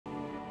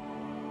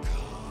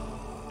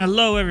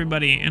Hello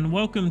everybody and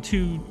welcome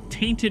to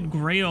Tainted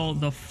Grail,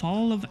 the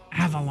Fall of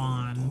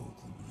Avalon.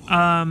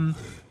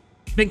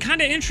 Been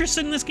kind of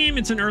interested in this game.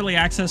 It's in early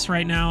access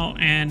right now,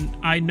 and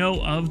I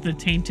know of the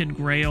Tainted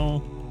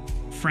Grail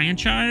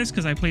franchise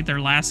because I played their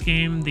last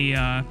game,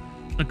 the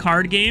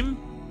card game,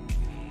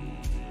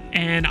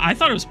 and I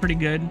thought it was pretty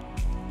good.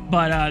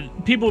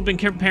 But people have been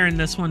comparing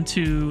this one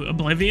to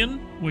Oblivion,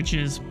 which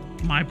is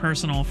my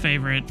personal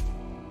favorite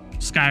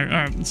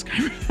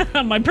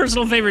my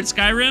personal favorite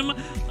Skyrim,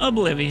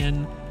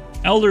 Oblivion,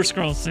 Elder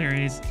Scrolls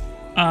series.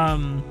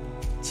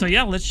 So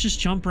yeah, let's just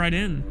jump right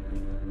in.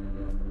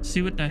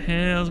 See what the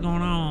hell's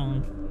going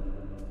on.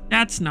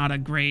 That's not a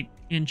great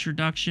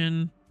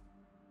introduction.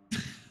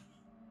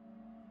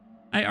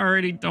 I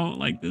already don't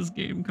like this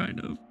game, kind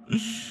of.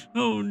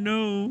 Oh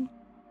no.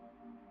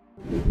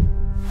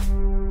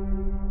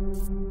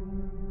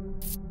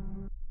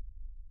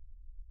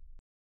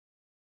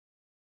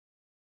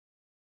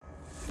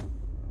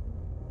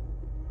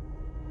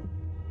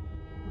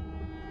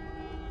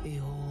 The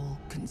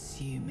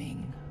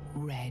all-consuming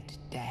Red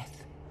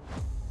Death.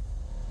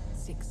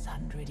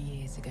 600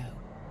 years ago,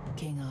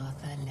 King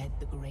Arthur led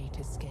the Great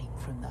Escape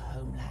from the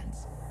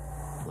homelands,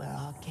 where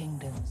our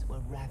kingdoms were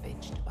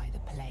ravaged by the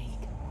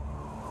plague.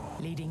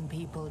 Leading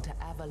people to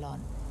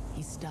Avalon,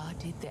 he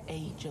started the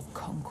Age of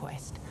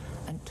Conquest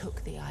and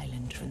took the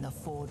island from the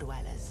Four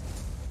Dwellers.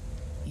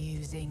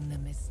 Using the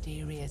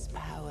mysterious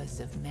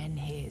powers of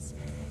Menhirs,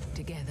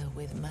 together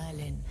with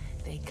Merlin,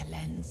 they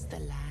cleansed the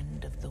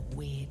land of the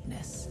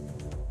weirdness,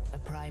 a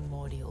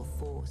primordial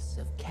force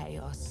of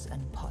chaos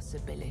and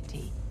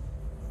possibility.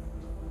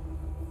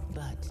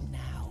 But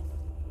now,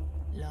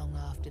 long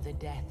after the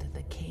death of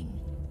the king,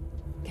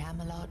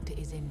 Camelot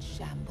is in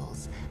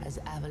shambles as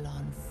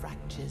Avalon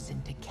fractures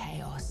into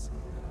chaos.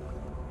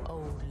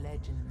 Old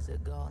legends are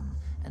gone,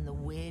 and the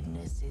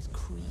weirdness is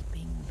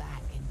creeping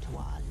back into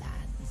our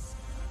lands.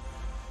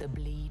 The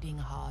bleeding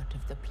heart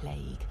of the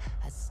plague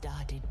has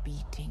started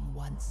beating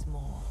once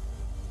more.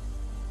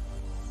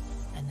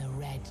 And the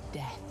Red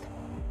Death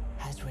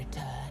has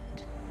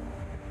returned.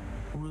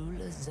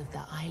 Rulers of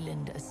the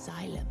island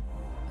asylum,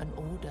 an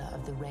order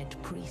of the Red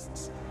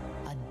Priests,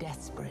 are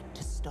desperate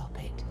to stop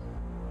it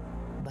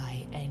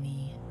by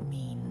any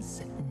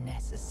means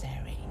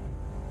necessary.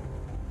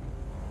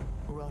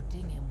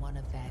 Rotting in one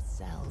of their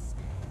cells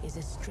is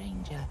a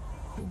stranger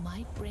who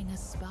might bring a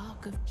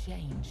spark of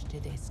change to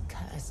this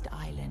cursed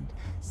island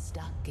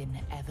stuck in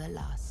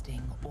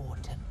everlasting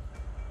autumn.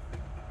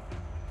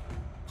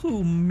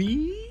 Who,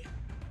 me?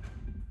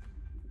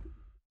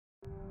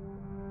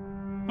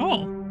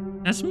 Oh,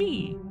 that's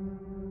me.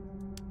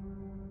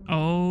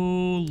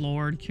 Oh,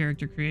 Lord,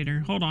 character creator.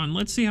 Hold on,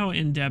 let's see how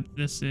in-depth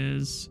this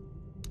is.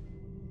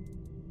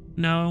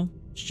 No,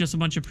 it's just a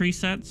bunch of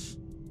presets.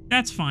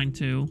 That's fine,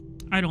 too.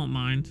 I don't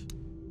mind.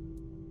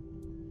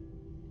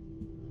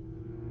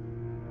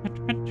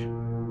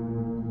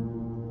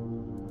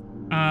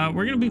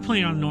 We're gonna be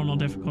playing on normal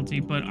difficulty,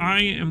 but I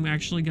am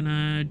actually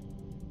gonna,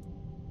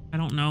 I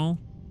don't know,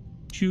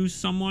 choose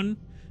someone.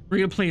 We're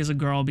gonna play as a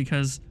girl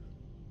because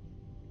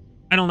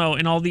I don't know,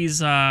 in all these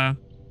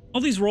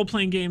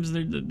role-playing games,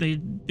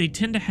 they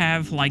tend to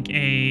have like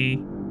a,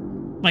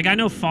 like, I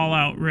know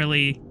Fallout's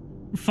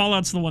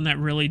the one that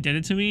really did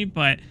it to me,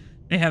 but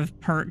they have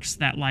perks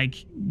that,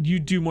 like, you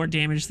do more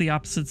damage to the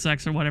opposite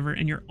sex or whatever,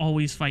 and you're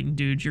always fighting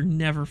dudes. You're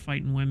never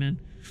fighting women.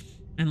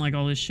 And, like,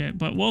 all this shit.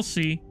 But we'll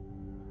see.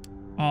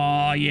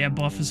 Aw, yeah,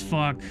 buff as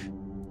fuck.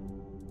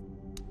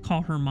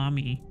 Call her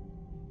mommy.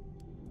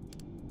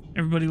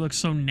 Everybody looks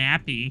so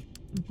nappy.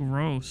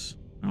 Gross.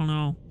 I don't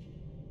know.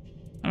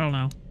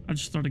 I'll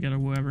just throw together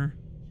whoever.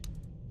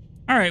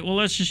 Alright, well,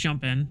 let's just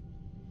jump in.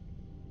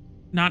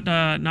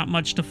 Not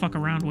much to fuck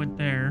around with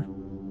there.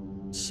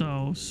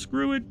 So,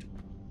 screw it.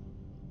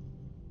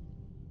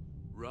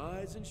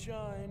 Rise and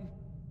shine,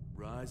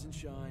 rise and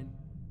shine.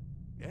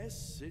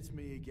 Yes, it's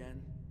me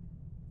again.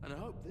 And I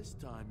hope this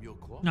time your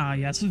clock. Ah,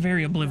 yes,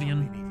 very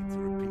Oblivion. I needed to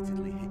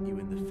repeatedly hit you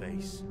in the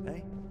face, eh?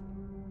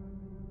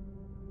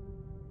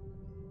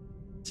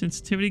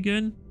 Sensitivity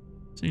good?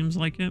 Seems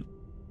like it.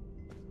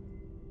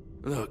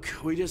 Look,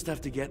 we just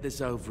have to get this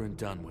over and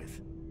done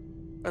with.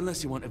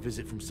 Unless you want a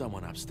visit from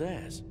someone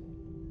upstairs.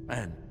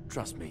 And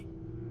trust me,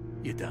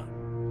 you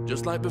don't.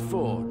 Just like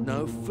before,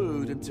 no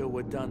food until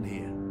we're done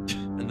here.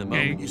 And the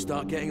moment you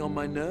start getting on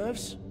my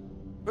nerves,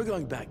 we're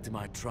going back to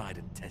my tried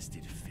and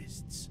tested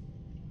fists.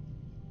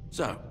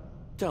 So,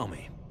 tell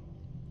me,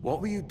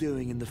 what were you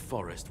doing in the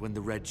forest when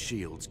the Red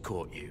Shields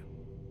caught you?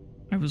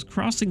 I was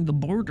crossing the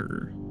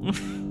border.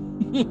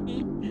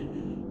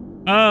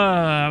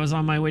 I was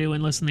on my way to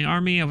enlist in the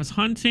army. I was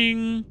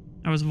hunting.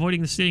 I was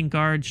avoiding the sitting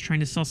guards, trying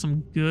to sell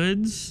some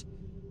goods.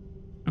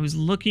 I was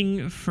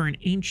looking for an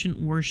ancient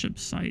worship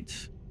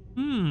site.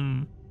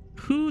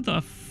 Who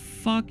the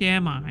fuck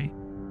am I?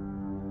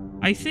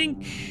 I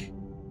think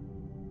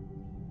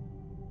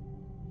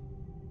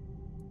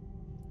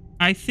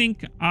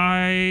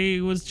I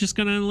was just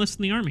gonna enlist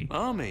in the army.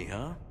 Army,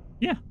 huh?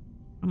 Yeah,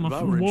 I'm if a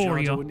I were in charge,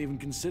 warrior. I wouldn't even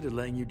consider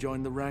letting you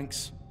join the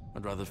ranks.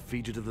 I'd rather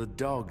feed you to the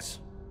dogs.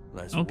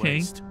 Less Okay.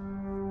 waste.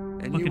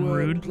 And Fucking you were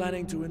rude.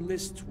 planning to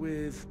enlist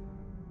with...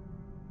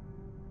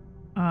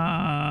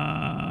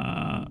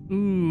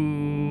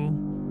 Ooh.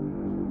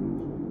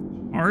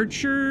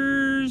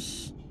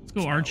 Archers? Let's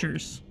go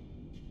archers.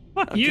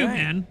 Fuck you,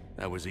 man.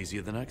 That was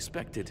easier than I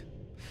expected.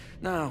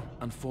 Now,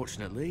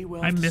 unfortunately,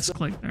 well... I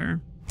misclicked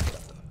there.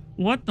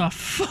 What the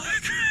fuck?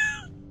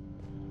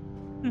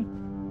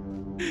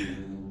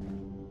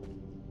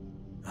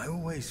 I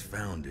always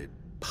found it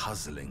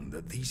puzzling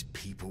that these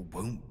people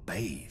won't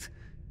bathe.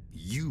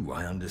 You,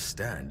 I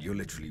understand, you're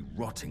literally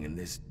rotting in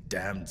this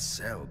damned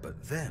cell,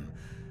 but them,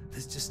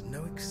 there's just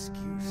no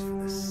excuse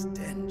for the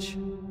stench.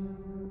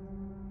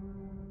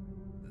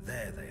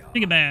 There they are.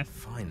 Take a bath.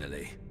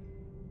 Finally.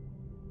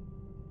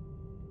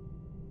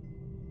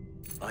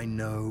 I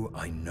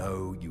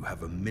know, you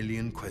have a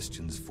million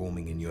questions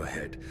forming in your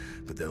head,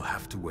 but they'll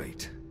have to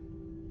wait.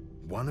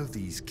 One of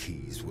these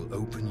keys will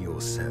open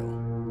your cell.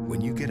 When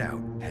you get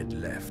out, head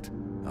left.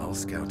 I'll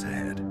scout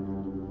ahead.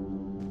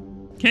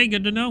 Okay,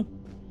 good to know.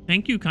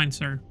 Thank you, kind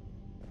sir.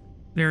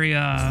 Very,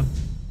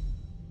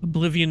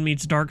 Oblivion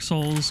meets Dark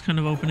Souls kind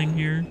of opening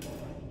here.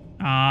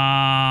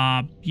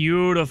 Ah,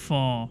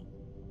 beautiful.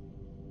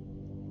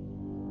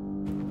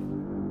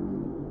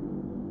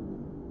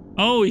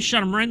 Oh, he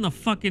shot him right in the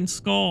fucking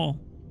skull.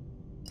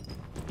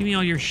 Give me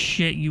all your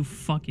shit, you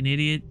fucking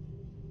idiot.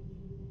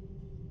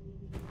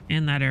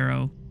 And that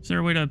arrow. Is there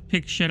a way to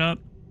pick shit up?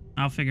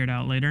 I'll figure it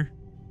out later.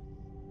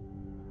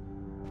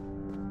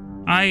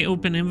 I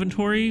open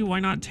inventory. Why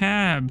not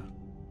tab?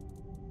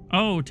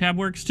 Oh, tab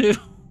works too.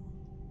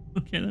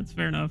 Okay, that's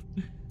fair enough.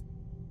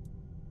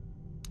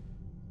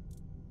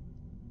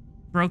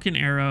 Broken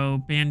arrow,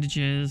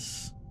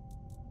 bandages.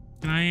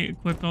 Can I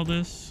equip all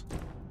this?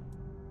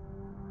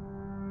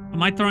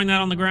 Am I throwing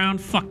that on the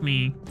ground? Fuck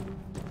me.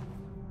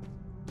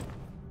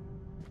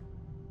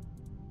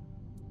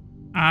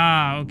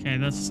 Ah, okay,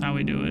 this is how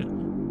we do it.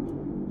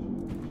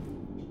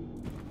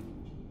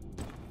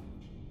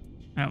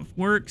 That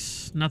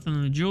works. Nothing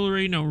in the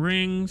jewelry, no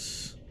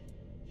rings.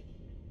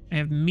 I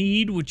have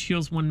mead, which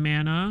heals 1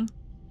 mana.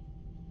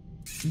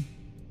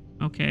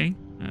 Okay,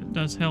 that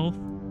does health.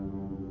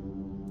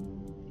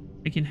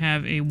 I can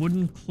have a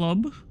wooden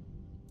club.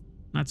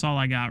 That's all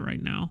I got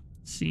right now,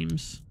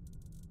 seems.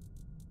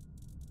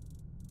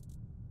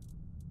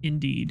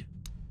 Indeed.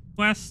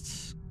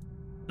 Quests.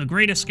 The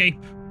Great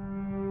Escape.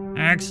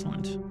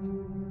 Excellent.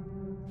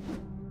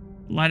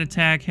 Light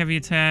attack, heavy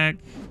attack,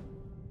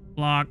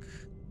 block,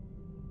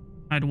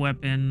 hide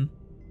weapon.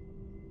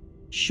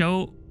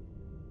 Show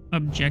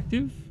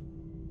objective?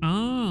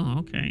 Oh,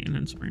 okay. And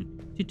then sprint.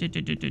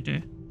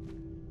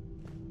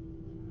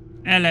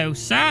 Hello,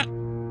 sir.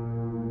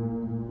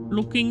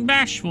 Looking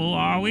bashful,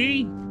 are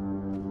we?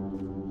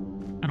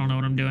 I don't know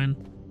what I'm doing.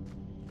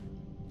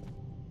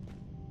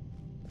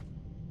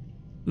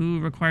 Ooh,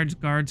 requires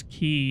guard's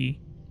key.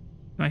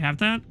 Do I have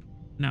that?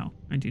 No,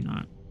 I do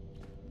not.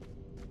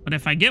 But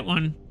if I get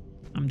one,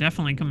 I'm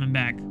definitely coming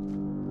back.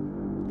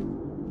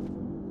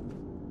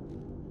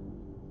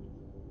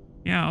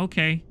 Yeah,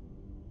 okay.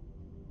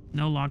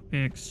 No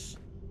lockpicks.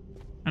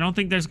 I don't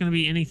think there's going to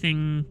be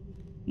anything...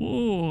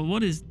 Whoa,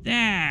 what is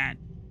that?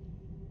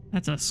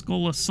 That's a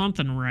skull of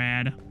something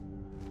rad.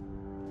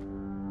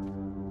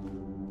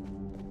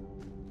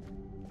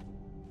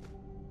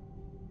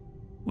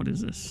 What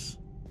is this?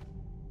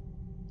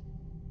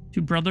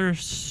 Two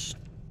brothers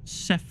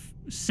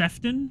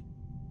Sefton?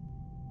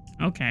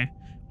 Okay.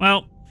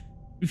 Well,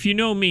 if you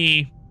know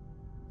me,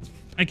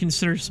 I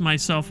consider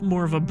myself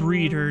more of a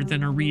breeder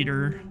than a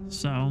reader,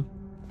 so...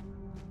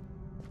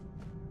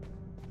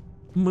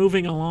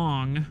 Moving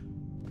along.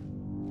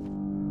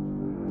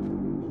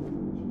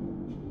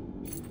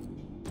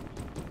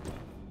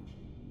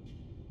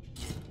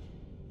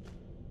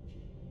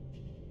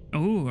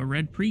 Oh, a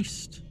red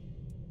priest.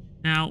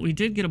 Now, we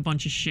did get a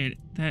bunch of shit.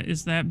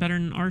 Is that better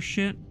than our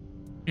shit?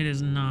 It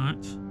is not.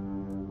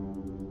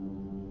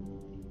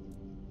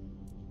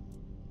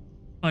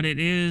 But it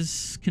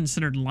is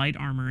considered light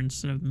armor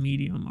instead of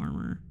medium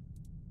armor.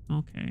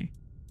 Okay.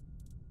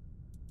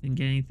 Didn't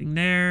get anything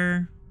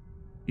there.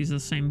 These are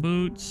the same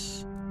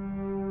boots.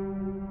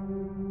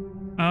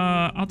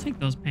 I'll take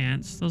those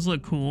pants. Those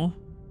look cool.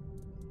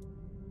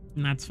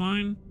 And that's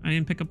fine. I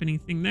didn't pick up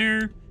anything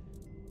there.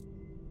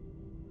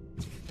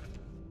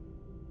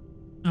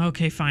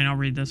 Okay, fine. I'll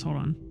read this. Hold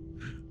on.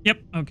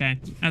 Yep. Okay.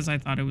 As I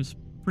thought, it was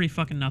pretty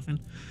fucking nothing.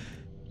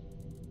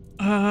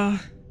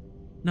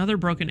 Another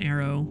broken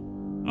arrow.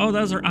 Oh,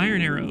 those are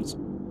iron arrows.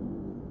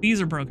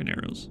 These are broken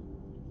arrows.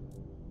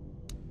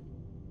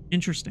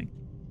 Interesting.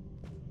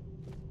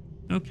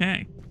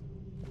 Okay.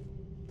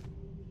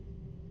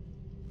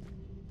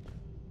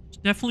 There's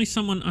definitely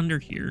someone under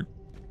here.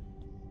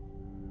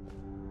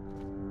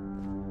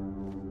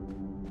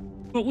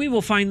 But we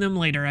will find them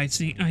later, I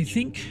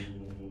think.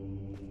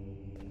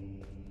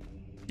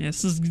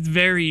 Yes, this is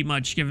very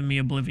much giving me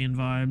Oblivion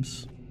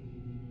vibes.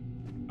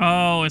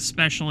 Oh,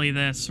 especially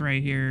this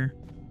right here.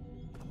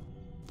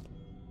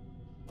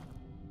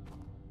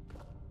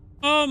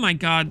 Oh my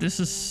god, this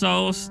is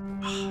so...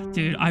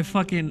 Dude, I'm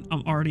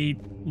already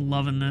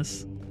loving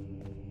this.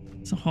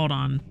 So hold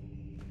on.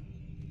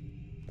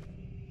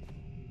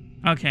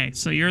 Okay,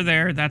 so you're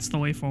there. That's the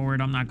way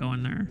forward. I'm not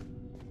going there.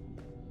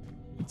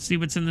 Let's see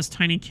what's in this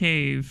tiny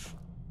cave.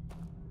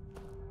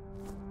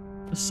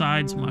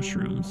 Besides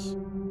mushrooms.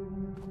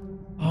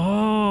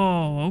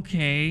 Oh,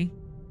 okay.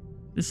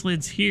 This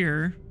lid's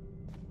here.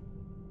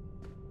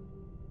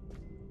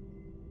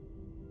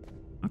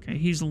 Okay,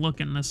 he's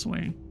looking this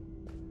way.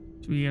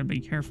 So we gotta be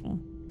careful.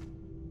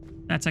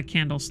 That's a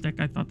candlestick.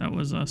 I thought that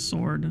was a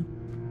sword.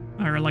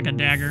 Or like a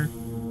dagger.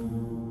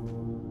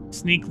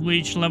 Sneak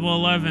leech level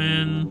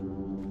 11.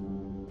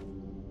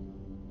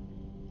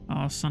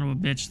 Oh, son of a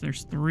bitch.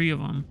 There's 3 of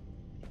them.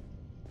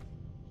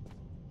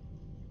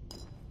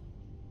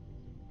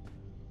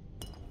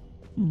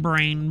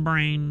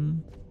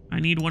 Brain. I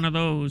need one of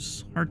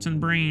those. Hearts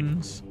and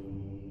brains.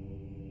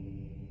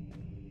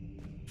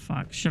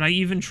 Fuck. Should I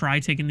even try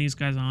taking these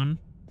guys on?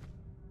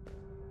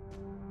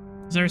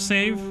 Is there a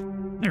save?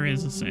 There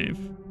is a save.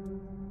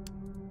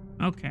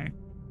 Okay.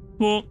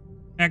 Cool.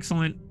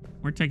 Excellent.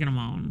 We're taking them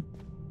on.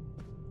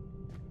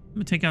 I'm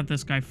gonna take out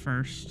this guy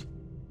first.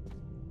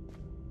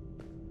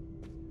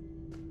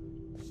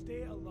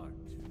 Stay alert.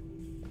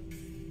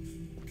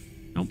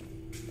 Nope.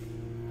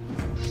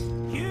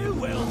 You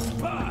will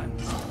burn.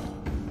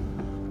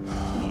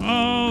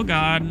 Oh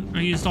god.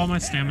 I used all my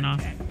stamina.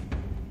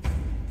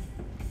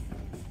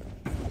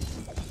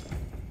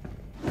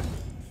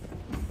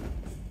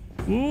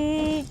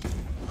 Ooh.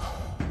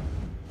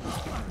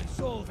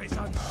 Resolve is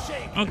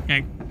unshaken.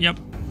 Okay. Yep.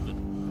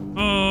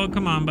 Oh,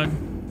 come on, bud.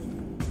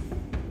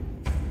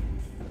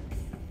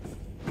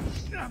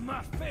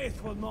 My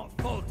faith will not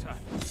falter.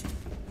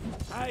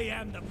 I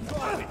am the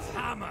prophet's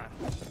hammer.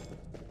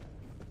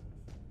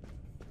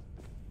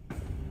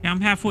 Yeah, I'm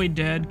halfway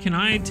dead. Can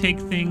I take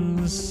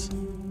things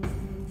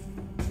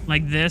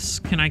like this?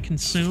 Can I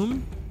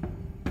consume?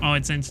 Oh,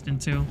 it's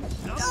instant too.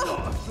 I'm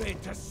not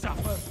afraid to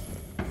suffer.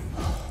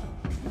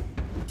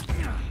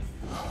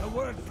 The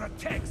word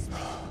protects me.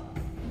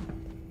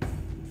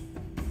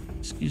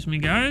 Excuse me,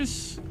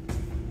 guys.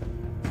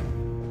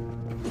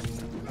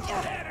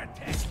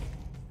 Heretic.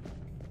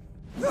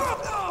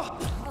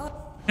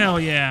 Hell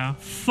yeah.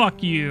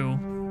 Fuck you.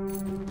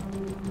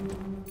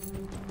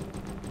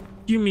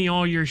 Give me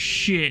all your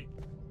shit.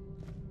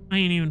 I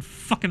ain't even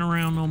fucking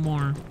around no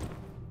more.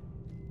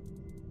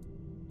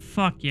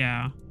 Fuck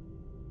yeah.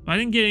 I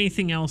didn't get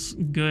anything else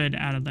good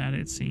out of that,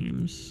 it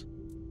seems.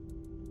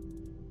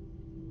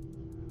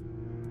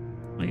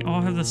 They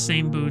all have the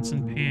same boots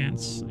and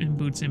pants. And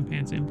boots and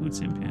pants and boots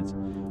and pants.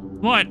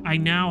 But I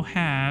now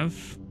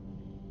have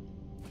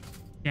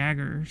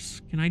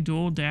daggers. Can I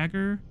dual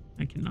dagger?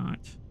 I cannot.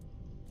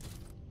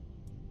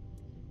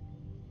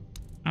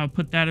 I'll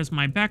put that as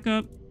my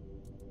backup.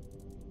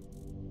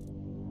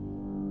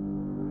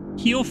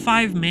 Heal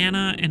 5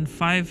 mana and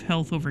 5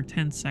 health over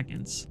 10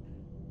 seconds.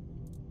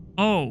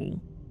 Oh.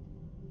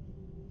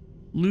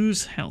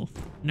 Lose health.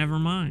 Never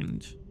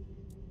mind.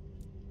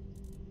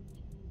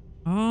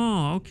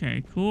 Oh,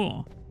 okay,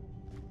 cool.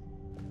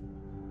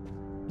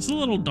 It's a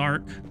little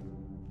dark,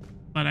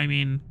 but I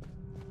mean,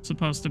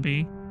 supposed to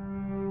be.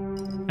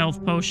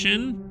 Health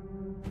potion.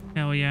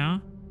 Hell yeah.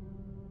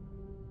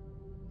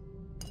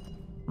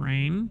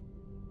 Rain.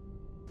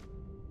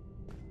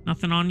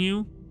 Nothing on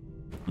you?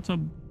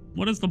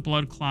 What does the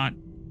blood clot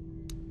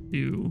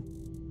do?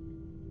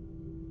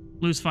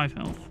 Lose 5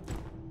 health.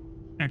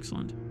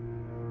 Excellent.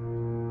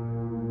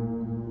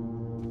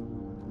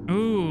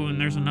 Ooh, and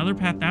there's another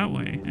path that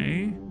way,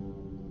 eh?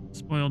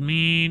 Spoiled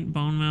meat,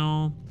 bone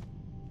mill.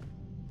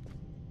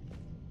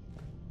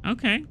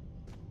 Okay.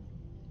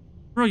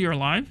 Bro, you're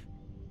alive?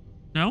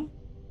 No?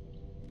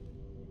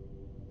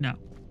 No.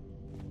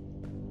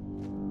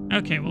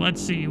 Okay, well,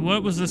 let's see.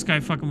 What was this guy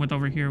fucking with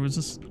over here? Was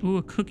this... Ooh,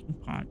 a cooking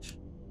pot.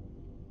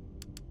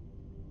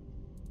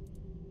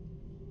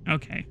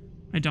 Okay.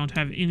 I don't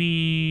have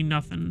any...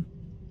 nothing.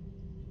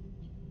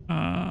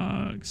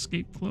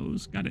 Escape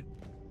clothes. Got it.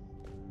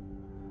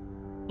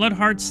 Blood,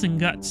 hearts, and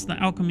guts. The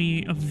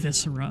alchemy of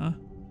viscera.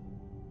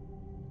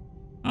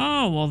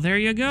 Oh, well, there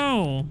you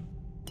go.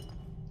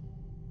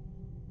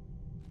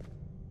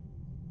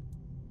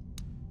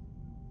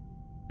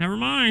 Never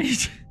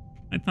mind.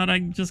 I thought I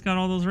just got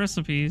all those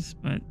recipes,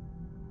 but...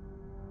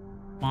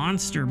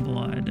 Monster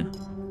blood.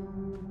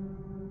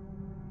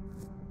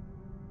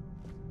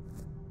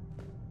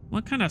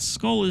 What kind of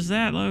skull is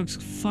that? That looks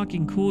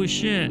fucking cool as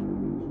shit.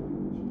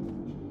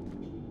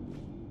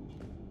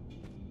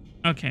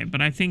 Okay,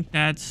 but I think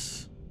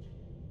that's...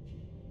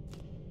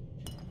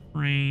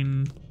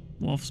 Rain,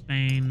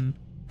 Wolfsbane.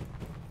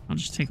 I'll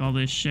just take all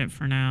this shit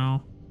for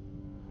now.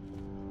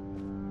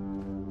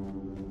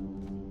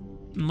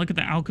 And look at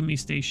the alchemy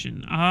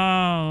station.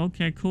 Oh,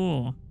 okay,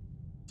 cool.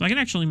 So I can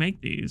actually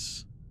make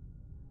these.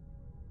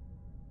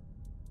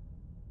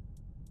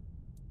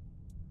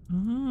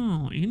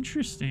 Oh,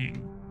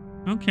 interesting.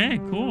 Okay,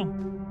 cool.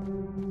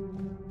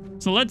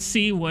 So let's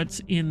see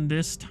what's in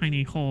this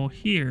tiny hole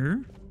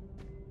here.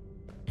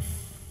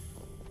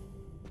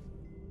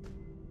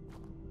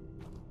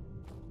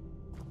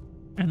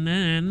 And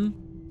then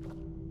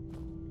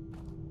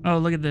Oh,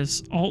 look at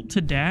this. Alt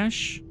to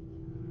dash.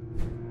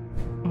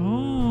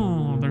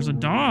 Oh, there's a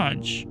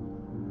dodge.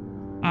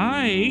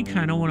 I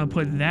kind of want to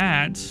put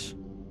that.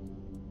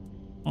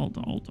 Alt.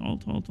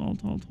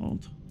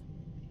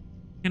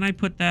 Can I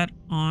put that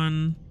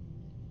on?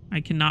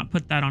 I cannot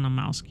put that on a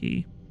mouse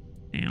key.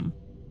 Damn.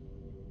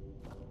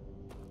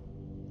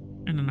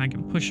 And then I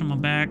can push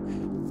them back.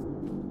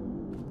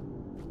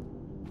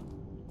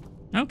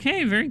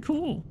 Okay, very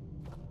cool.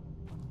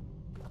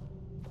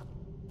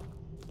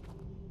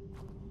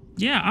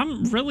 Yeah,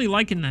 I'm really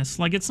liking this.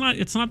 Like, it's not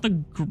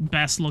the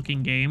best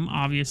looking game,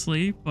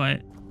 obviously,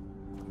 but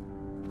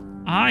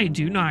I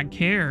do not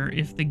care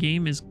if the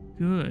game is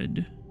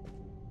good.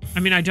 I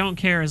mean, I don't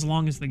care as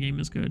long as the game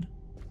is good.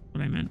 That's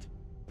what I meant.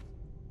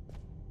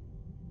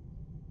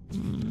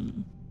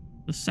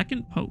 The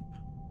second Pope.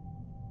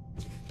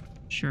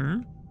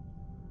 Sure.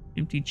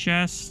 Empty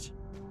chest.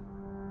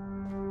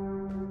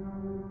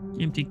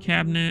 Empty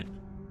cabinet.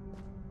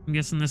 I'm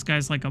guessing this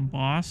guy's like a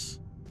boss.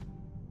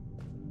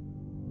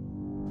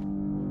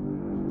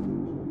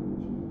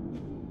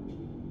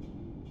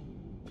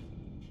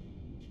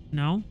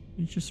 No,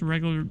 he's just a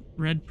regular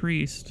red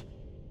priest.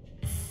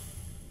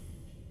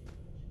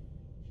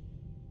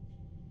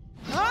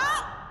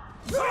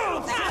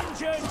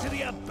 To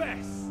the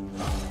abyss.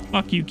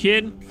 Fuck you,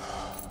 kid.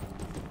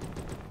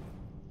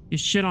 You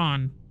shit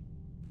on.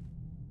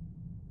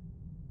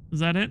 Is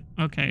that it?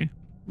 Okay.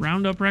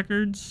 Roundup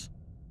records.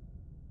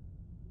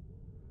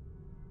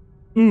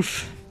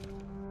 Oof.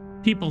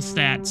 People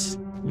stats.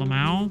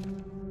 Lamau.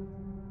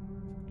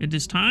 It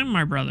is time,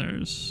 my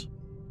brothers.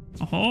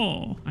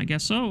 Oh, I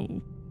guess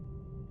so.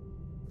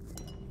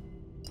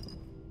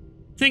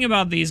 Thing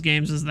about these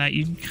games is that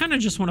you kind of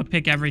just want to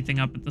pick everything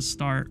up at the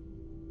start.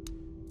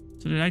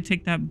 So did I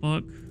take that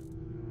book?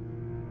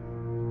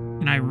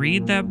 Can I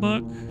read that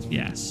book?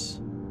 Yes.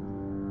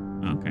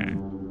 Okay.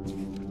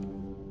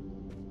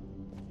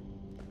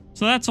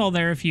 So that's all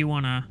there if you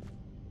want to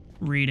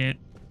read it.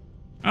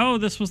 Oh,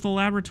 this was the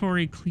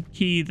laboratory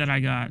key that I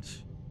got.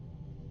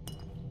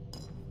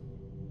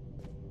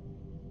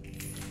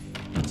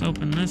 Let's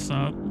open this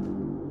up.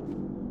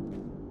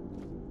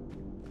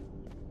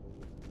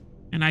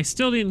 And I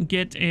still didn't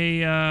get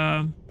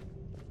a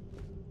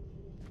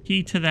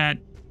key to that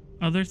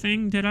other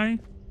thing, did I? I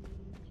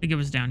think it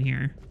was down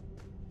here.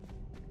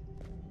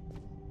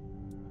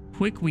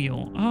 Quick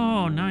wheel.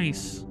 Oh,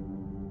 nice.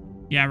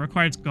 Yeah, it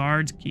requires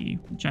guard's key,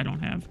 which I don't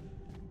have.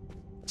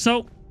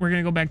 So, we're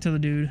going to go back to the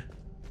dude.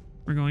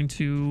 We're going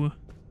to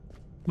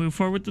move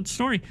forward with the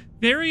story.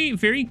 Very,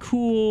 very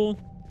cool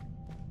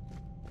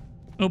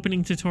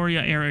opening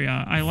tutorial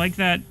area. I like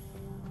that.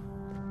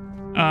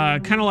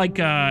 Kind of like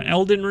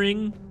Elden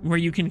Ring, where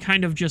you can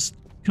kind of just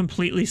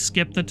completely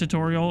skip the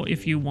tutorial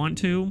if you want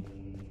to.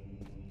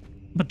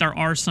 But there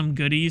are some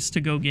goodies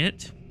to go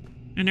get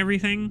and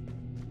everything.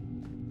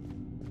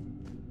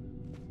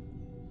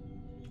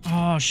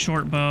 Oh,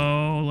 short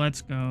bow.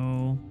 Let's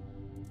go.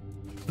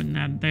 Putting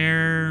that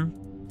there.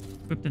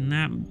 Equipping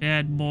that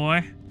bad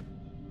boy.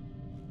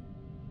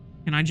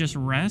 Can I just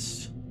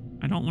rest?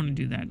 I don't want to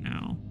do that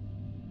now.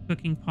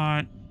 Cooking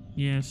pot.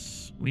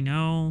 Yes, we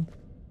know.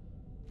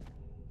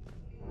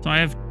 So I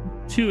have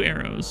 2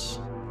 arrows.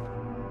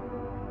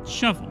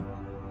 Shovel.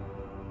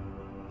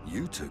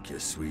 You took your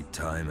sweet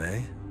time,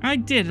 eh? I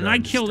did, and I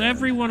killed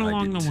everyone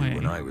along the way.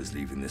 When I was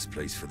leaving this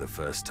place for the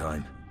first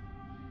time.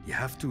 You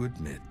have to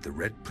admit, the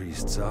Red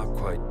Priests are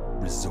quite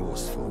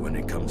resourceful when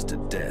it comes to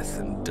death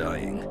and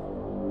dying.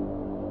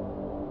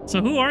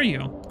 So who are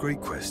you?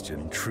 Great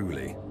question,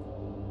 truly.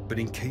 But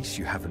in case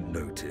you haven't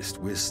noticed,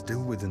 we're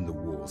still within the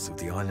walls of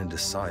the island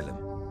asylum.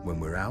 When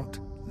we're out,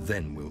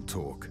 then we'll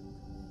talk.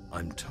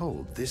 I'm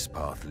told this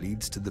path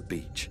leads to the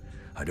beach.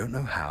 I don't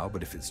know how,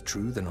 but if it's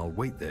true, then I'll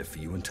wait there for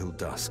you until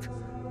dusk.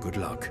 Good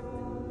luck.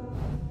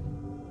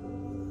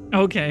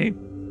 Okay.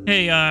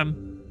 Hey,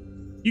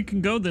 you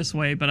can go this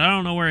way, but I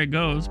don't know where it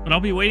goes. But I'll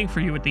be waiting for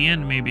you at the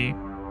end, maybe.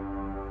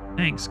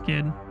 Thanks,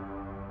 kid.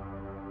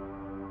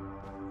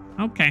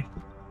 Okay.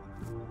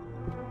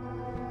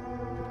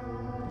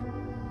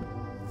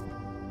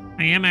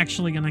 I am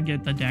actually gonna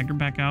get the dagger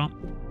back out.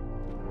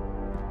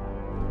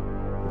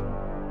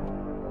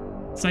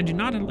 So I do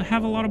not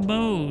have a lot of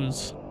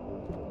bows.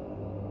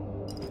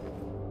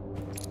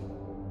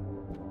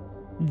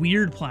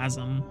 Weird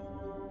plasm.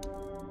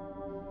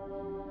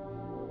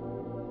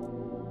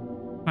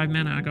 5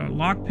 mana. I got a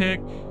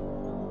lockpick.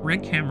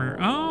 Red hammer.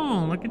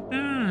 Oh, look at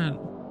that.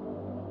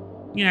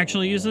 You can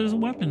actually use it as a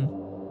weapon.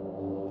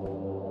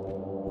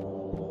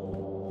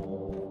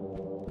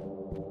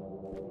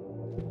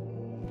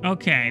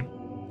 Okay.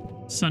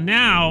 So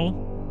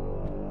now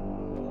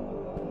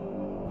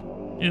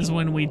is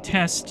when we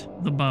test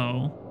the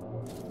bow.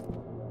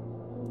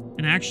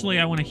 And actually,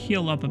 I want to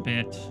heal up a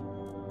bit.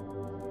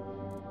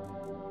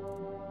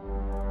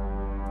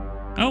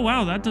 Oh,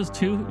 wow, that does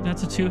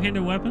that's a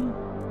 2-handed weapon?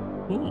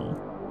 Cool.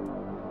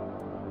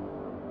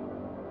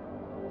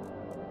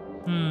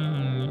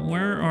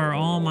 Where are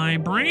all my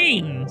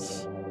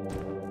brains?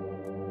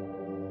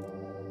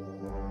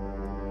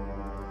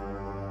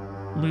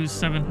 Lose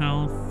 7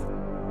 health.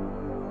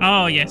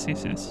 Oh, yes,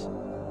 yes, yes.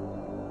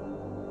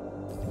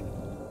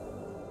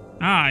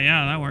 Ah,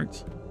 yeah, that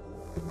works.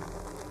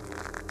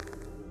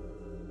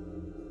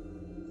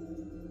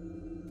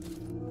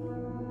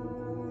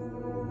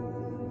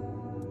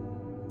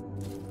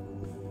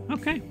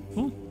 Okay,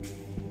 cool.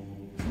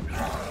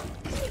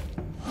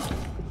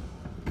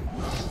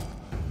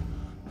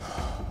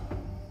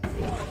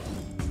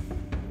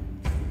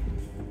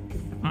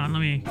 Let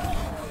me...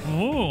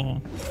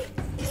 Oh.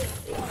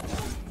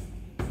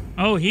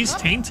 Oh, he's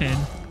tainted.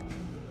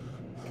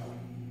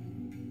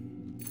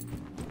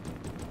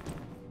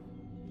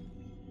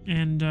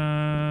 And,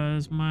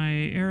 is my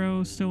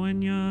arrow still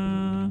in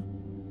ya?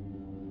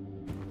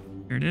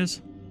 Here it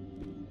is.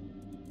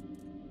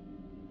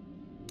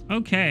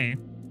 Okay.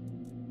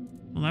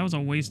 Well, that was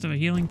a waste of a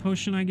healing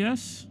potion, I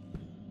guess.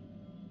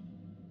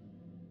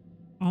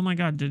 Oh my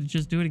god, did it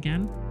just do it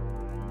again?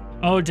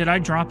 Oh, did I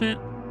drop it?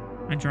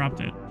 I dropped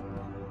it.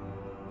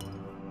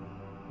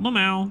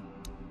 Lamau.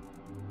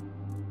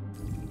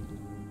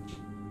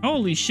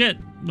 Holy shit,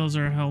 those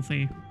are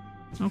healthy.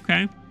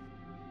 Okay.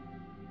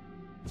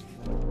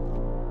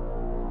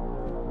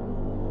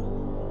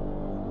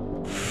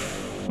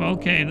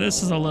 Okay,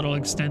 this is a little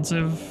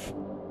extensive.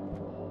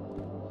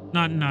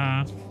 Not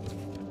nah.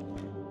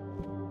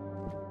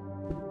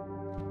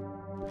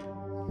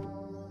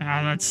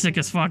 Ah, that's sick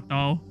as fuck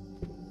though.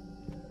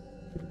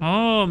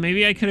 Oh,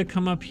 maybe I could have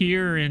come up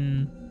here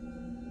and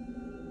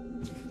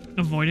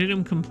avoided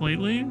him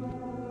completely.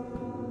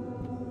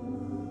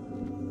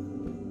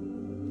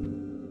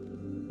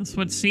 That's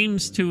what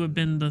seems to have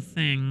been the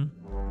thing.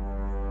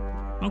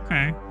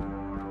 Okay.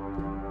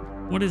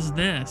 What is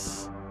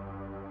this?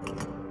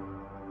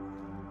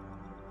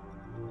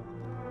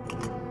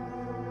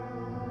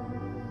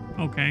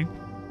 Okay.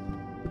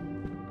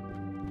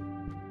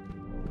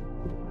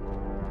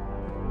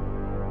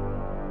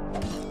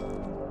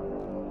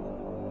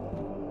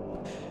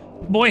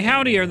 Boy,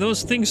 howdy, are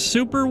those things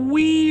super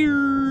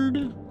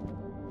weird.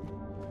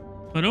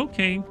 But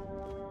okay.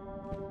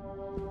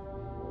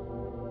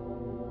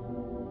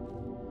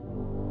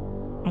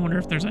 I wonder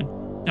if there's a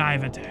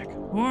dive attack.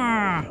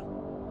 Wah!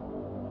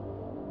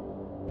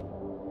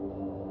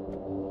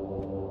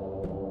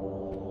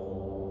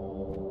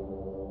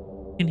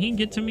 Can he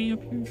get to me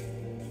up here?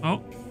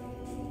 Oh.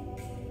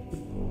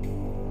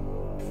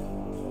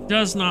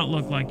 Does not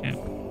look like it.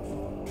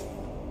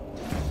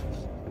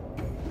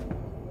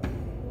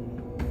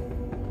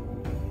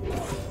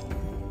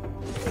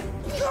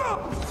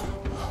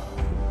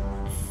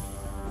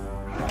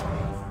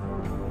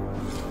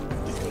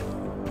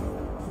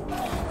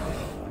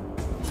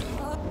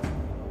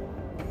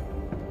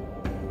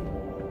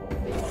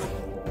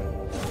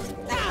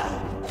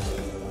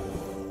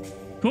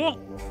 Cool.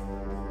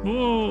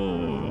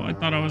 Whoa, I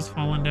thought I was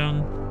falling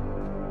down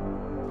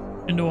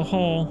into a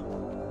hole.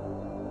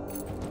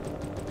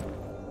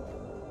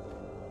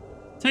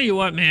 Tell you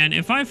what, man,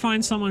 if I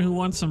find someone who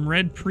wants some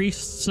red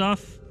priest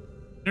stuff,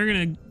 they're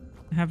gonna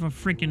have a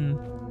freaking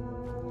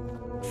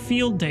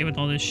field day with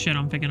all this shit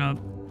I'm picking up.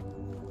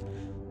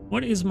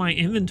 What is my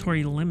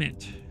inventory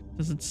limit?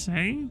 Does it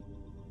say?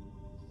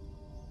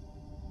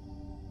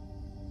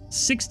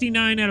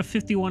 69 out of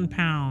 51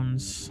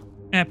 pounds.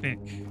 Epic.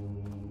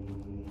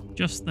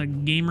 Just the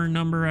gamer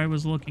number I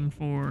was looking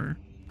for.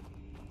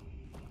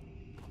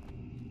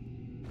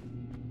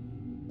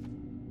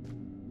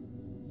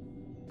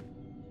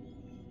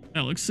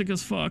 That looks sick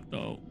as fuck,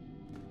 though.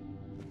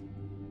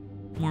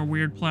 More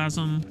weird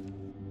plasm.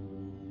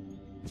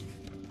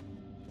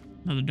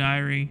 Another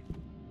diary.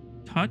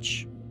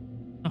 Touch?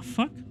 The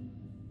fuck?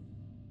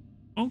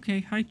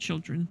 Okay, hi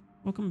children.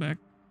 Welcome back.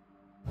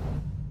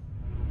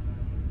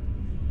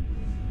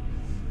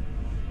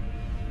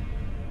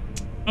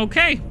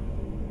 Okay.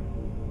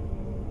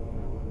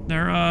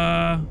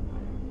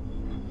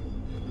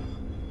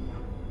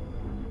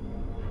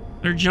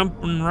 They're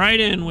jumping right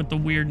in with the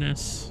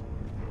weirdness.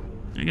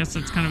 I guess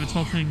that's kind of its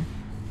whole thing.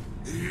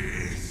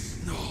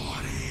 It's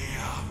not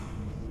here.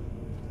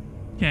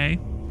 Okay.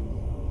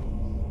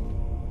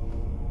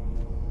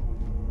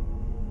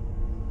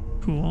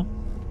 Cool.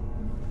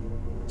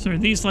 So are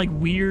these like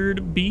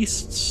weird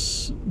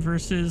beasts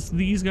versus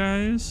these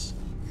guys?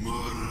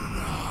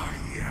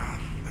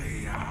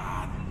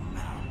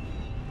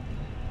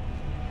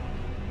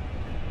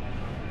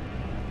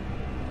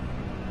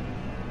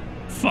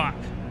 Fuck.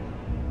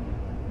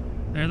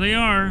 There they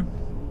are.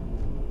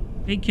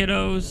 Hey,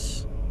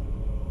 kiddos.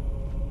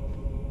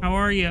 How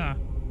are ya?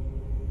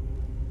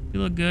 You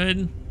look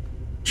good.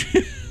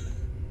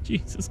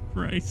 Jesus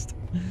Christ.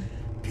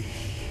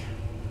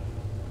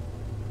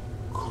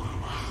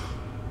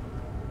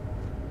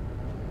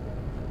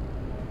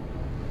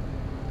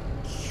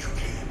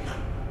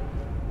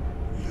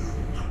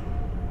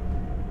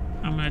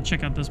 I'm gonna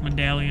check out this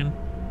medallion.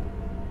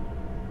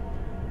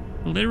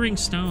 Glittering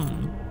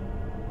stone.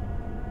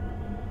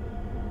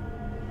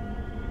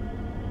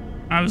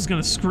 I was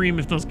gonna scream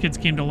if those kids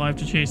came to life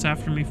to chase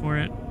after me for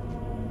it.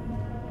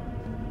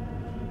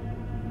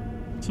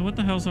 So what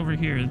the hell's over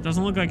here? It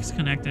doesn't look like it's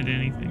connected to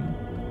anything.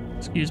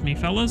 Excuse me,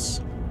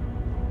 fellas.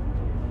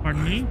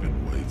 Pardon me? I've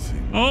been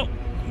waiting Oh!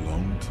 a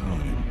long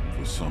time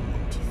for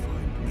someone to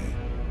find me.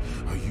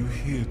 Are you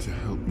here to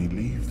help me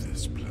leave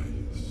this place?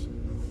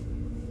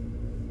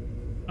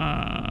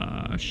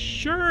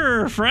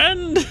 Sure,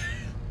 friend.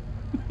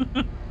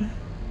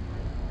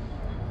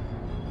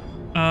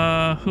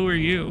 Who are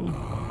you?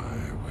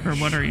 Or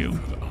what are you? I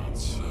could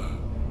answer.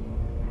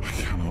 I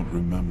cannot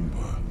remember.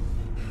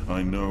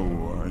 I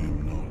know I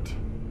am not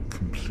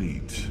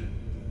complete.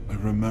 I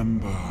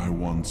remember I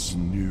once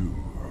knew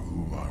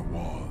who I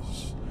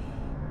was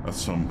at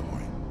some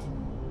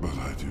point, but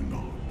I do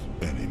not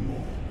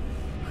anymore.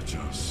 I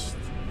just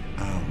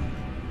am.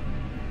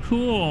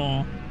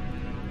 Cool.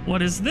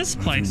 What is this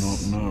place? I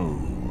do not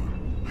know.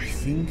 I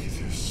think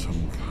it is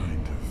some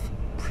kind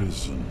of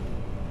prison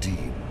deep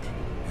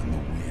in the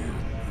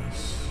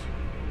weirdness.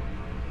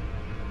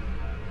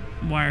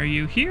 Why are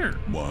you here?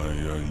 Why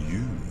are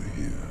you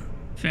here?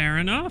 Fair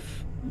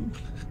enough.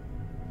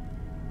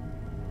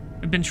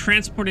 I've been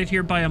transported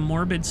here by a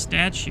morbid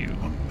statue.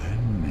 Are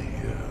men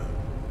here?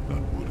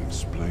 That would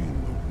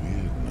explain the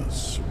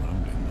weirdness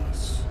surrounding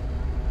us.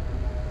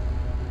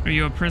 Are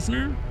you a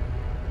prisoner?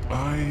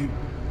 I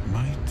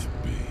might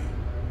be.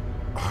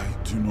 I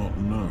do not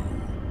know.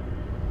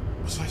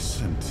 Was I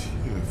sent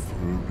here for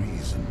a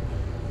reason?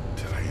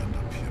 Did I end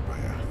up here by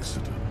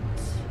accident?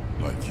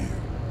 Like you?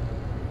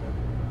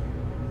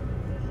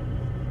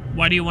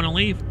 Why do you want to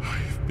leave?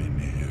 I've been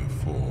here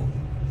for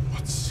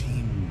what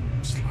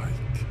seems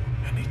like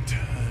an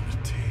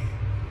eternity.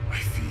 I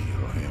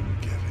feel I am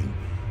getting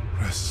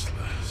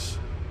restless.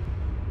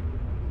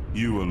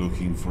 You are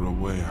looking for a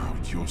way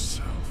out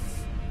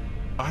yourself.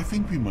 I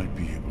think we might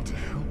be able to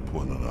help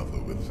one another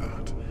with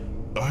that.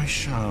 I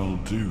shall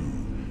do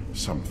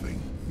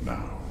something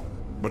now.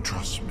 But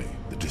trust me,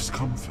 the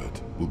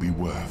discomfort will be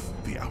worth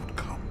the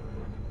outcome.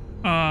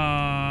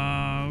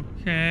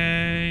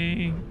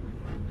 Okay.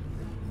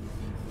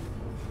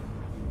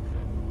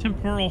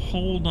 Temporal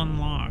hold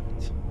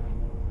unlocked.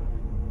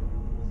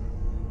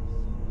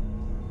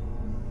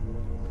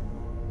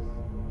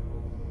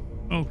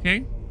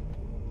 Okay.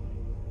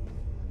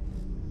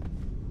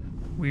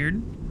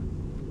 Weird.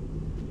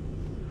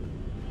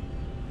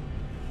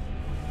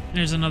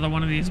 There's another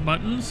one of these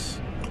buttons.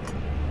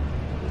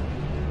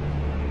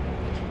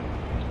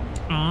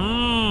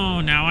 Oh,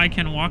 now I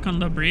can walk on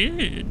the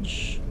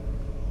bridge.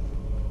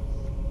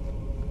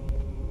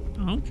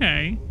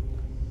 Okay.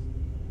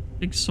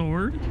 Big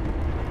sword.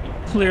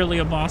 Clearly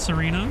a boss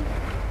arena.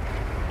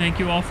 Thank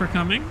you all for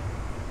coming.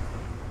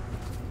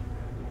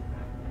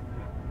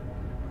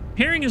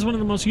 Parrying is one of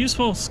the most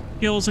useful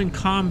skills in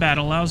combat.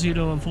 Allows you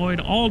to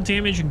avoid all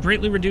damage and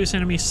greatly reduce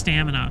enemy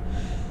stamina.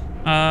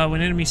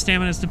 When enemy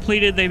stamina is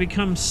depleted, they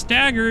become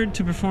staggered.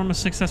 To perform a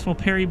successful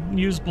parry,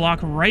 use block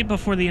right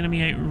before the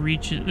enemy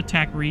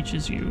attack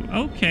reaches you.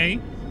 Okay.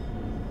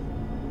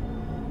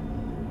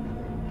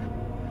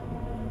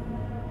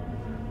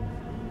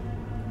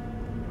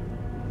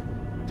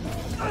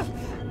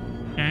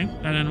 Okay,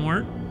 that didn't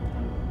work.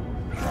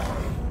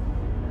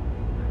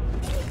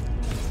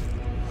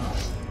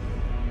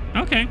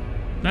 Okay,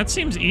 that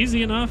seems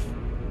easy enough.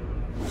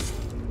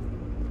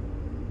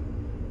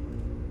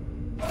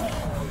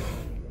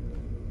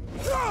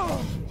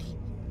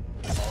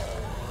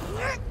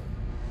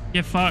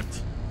 Get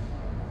fucked.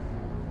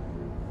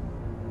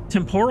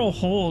 Temporal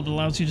hold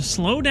allows you to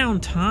slow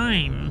down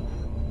time.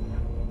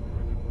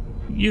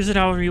 Use it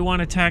however you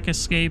want, attack,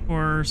 escape,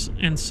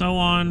 and so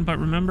on. But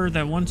remember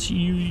that once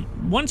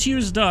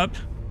used up,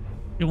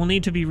 it will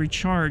need to be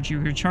recharged. You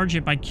recharge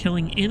it by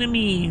killing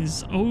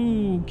enemies.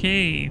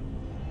 Okay.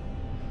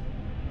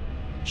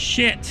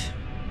 Shit.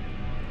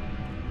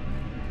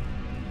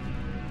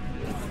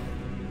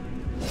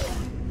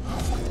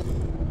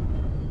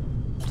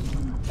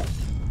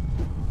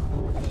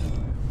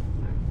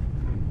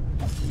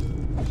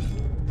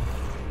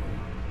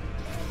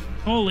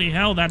 Holy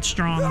hell, that's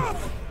strong.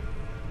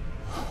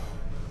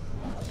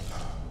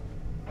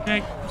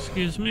 Okay,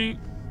 excuse me.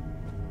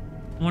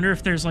 I wonder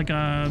if there's like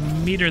a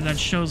meter that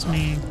shows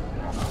me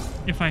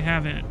if I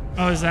have it.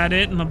 Oh, is that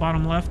it in the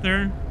bottom left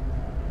there?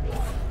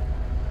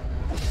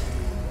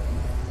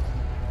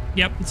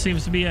 Yep, it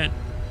seems to be it.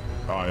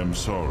 I am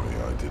sorry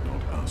I did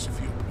not ask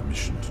for your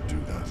permission to do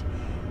that,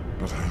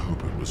 but I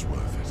hope it was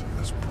worth it,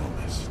 as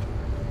promised.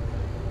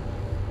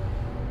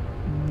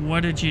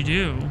 What did you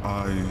do?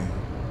 I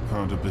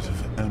found a bit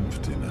of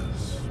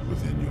emptiness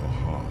within your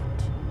heart.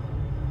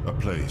 A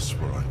place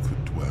where I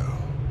could dwell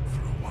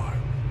for a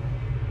while.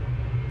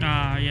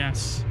 Ah,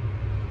 yes.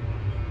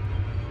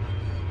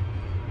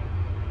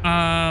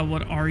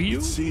 What are you?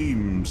 It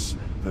seems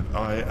that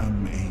I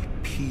am a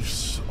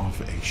piece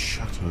of a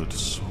shattered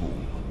soul,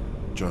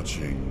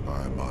 judging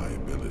by my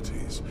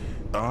abilities.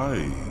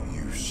 I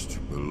used to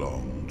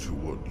belong to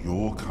what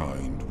your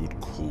kind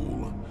would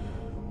call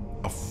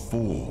a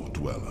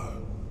four-dweller.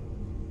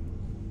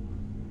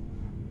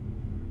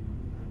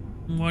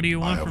 What do you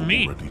want from me?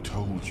 I have already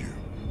told you.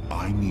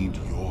 I need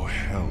your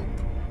help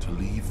to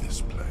leave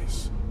this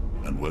place.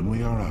 And when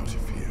we are out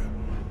of here,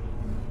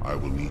 I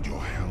will need your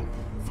help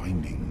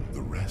finding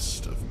the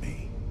rest of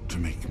me. To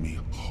make me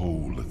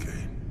whole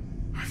again.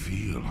 I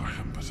feel I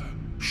am but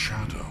a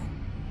shadow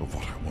of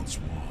what I once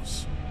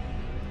was.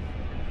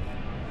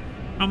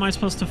 How am I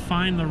supposed to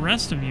find the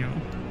rest of you?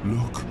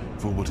 Look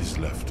for what is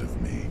left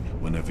of me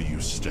whenever you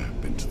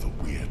step into the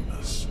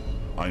weirdness.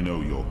 I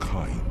know your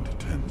kind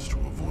tends to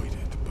avoid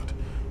it, but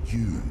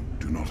you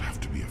do not have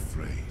to be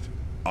afraid.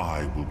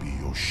 I will be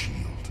your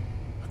shield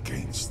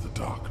against the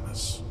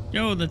darkness.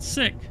 Yo, that's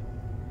sick.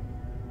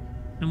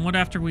 And what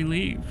after we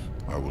leave?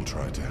 I will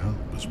try to help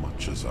as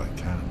much as I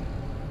can,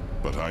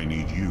 but I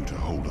need you to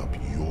hold up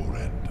your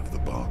end of the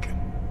bargain.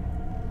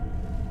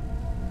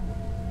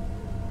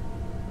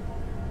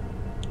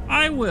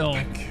 I will.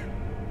 Thank you.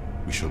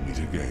 We shall meet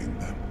again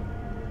then.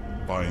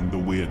 Find the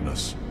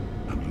weirdness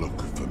and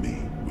look for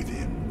me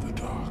within the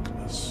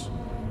darkness.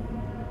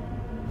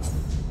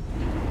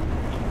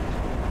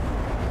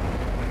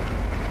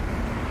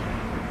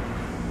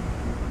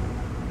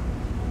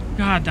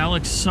 God, that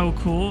looks so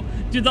cool.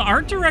 Dude, the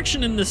art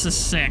direction in this is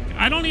sick.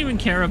 I don't even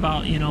care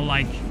about, you know,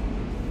 like...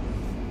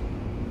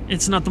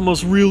 It's not the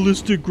most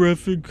realistic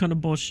graphic kind of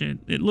bullshit.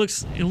 It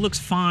looks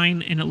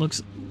fine, and it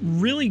looks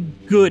really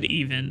good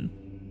even.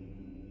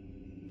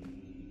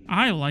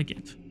 I like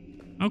it.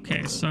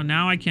 Okay, so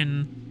now I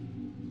can...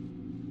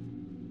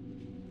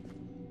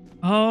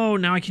 Oh,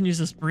 now I can use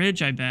this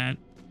bridge, I bet.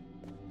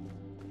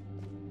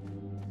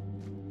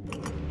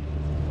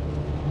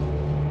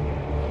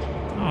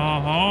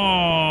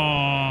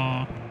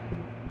 Oh,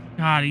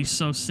 God, he's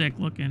so sick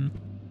looking.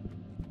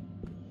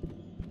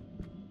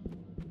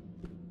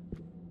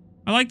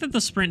 I like that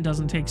the sprint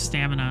doesn't take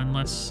stamina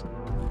unless...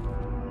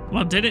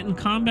 Well, did it in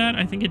combat?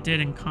 I think it did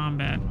in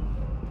combat.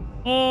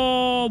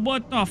 Oh,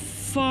 what the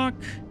fuck?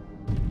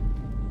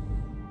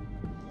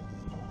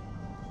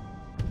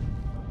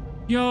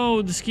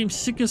 Yo, this game's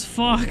sick as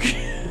fuck.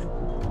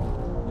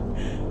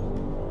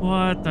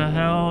 What the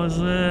hell is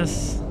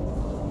this?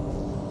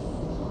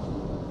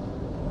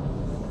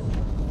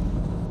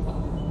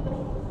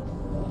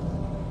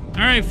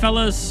 All right,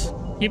 fellas,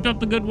 keep up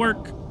the good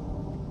work.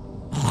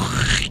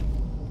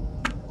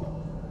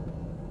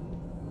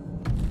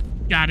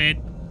 Got it.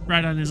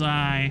 Right on his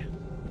eye.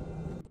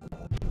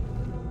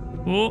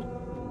 Oh.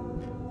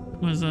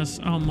 What is this?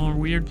 Oh, more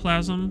weird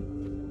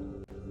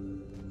plasm.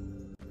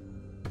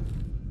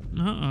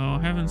 Uh-oh,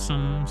 having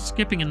some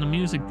skipping in the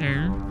music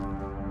there.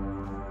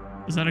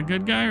 Is that a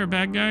good guy or a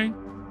bad guy?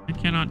 I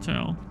cannot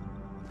tell.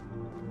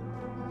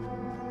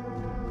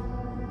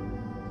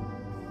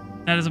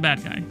 That is a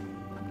bad guy.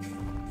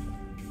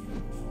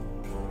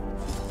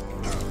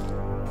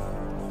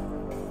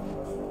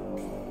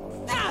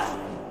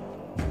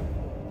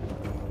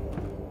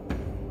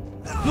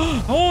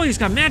 Oh, he's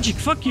got magic.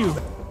 Fuck you.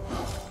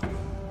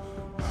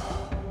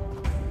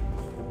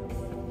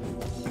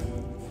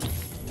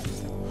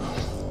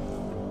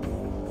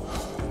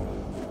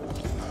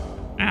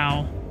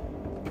 Ow.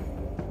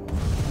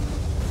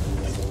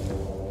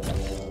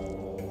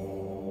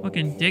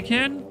 Fucking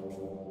dickhead.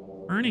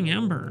 Burning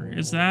Ember.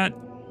 Is that...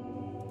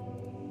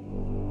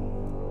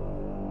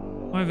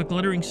 Oh, I have a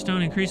glittering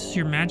stone. Increases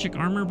your magic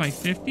armor by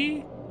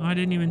 50? Oh, I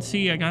didn't even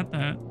see I got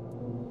that.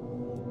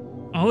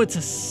 Oh, it's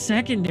a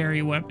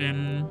secondary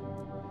weapon.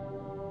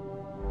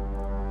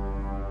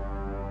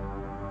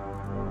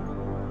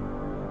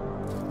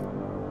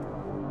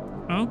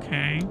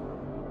 Okay.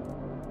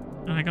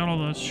 And I got all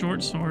those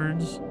short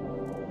swords.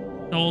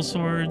 Dull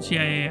swords.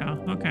 Yeah.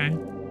 Okay.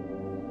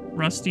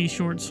 Rusty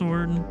short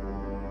sword.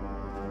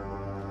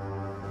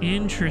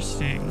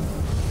 Interesting.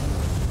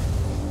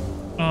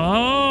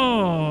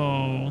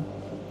 Oh.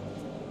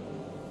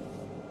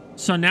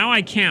 So now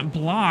I can't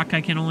block,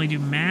 I can only do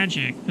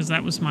magic, because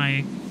that was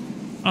my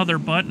other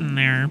button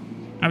there.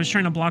 I was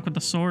trying to block with the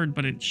sword,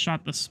 but it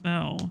shot the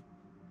spell.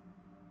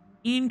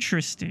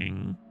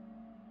 Interesting.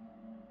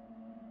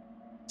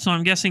 So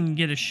I'm guessing you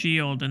get a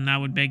shield, and that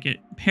would make it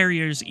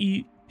parries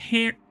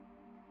easier.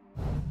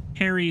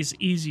 Parries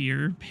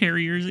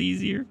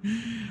easier.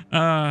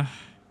 Oh,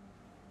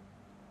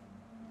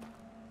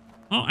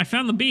 I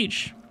found the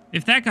beach.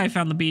 If that guy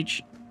found the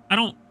beach, I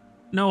don't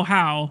know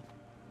how.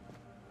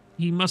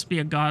 He must be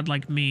a god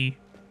like me.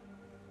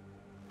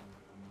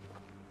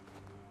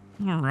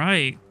 All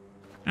right.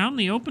 Out in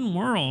the open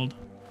world.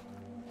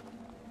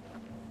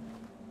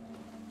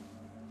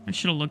 I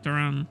should have looked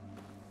around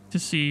to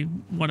see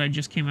what I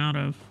just came out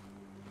of.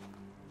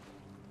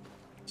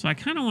 So I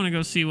kind of want to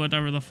go see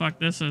whatever the fuck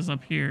this is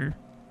up here.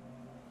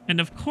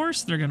 And of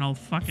course they're gonna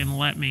fucking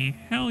let me.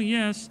 Hell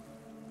yes.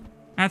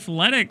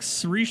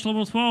 Athletics. Reach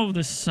level 12.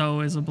 This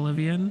so is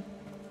Oblivion.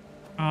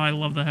 Oh, I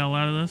love the hell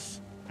out of this.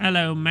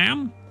 Hello,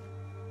 ma'am.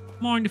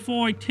 Mind if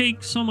I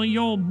take some of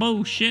your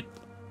bullshit?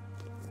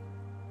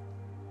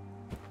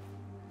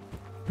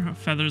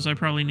 Feathers, I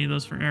probably need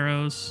those for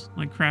arrows,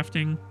 like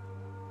crafting.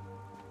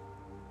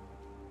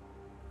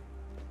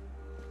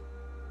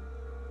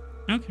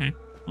 Okay,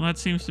 well that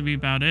seems to be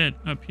about it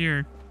up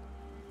here.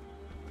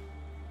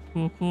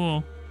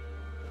 Cool.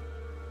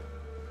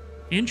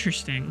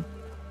 Interesting.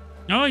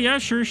 Oh yeah,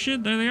 sure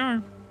shit, there they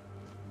are.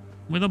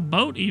 With a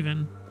boat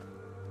even.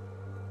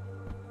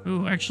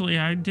 Oh, actually,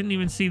 I didn't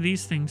even see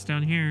these things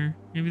down here.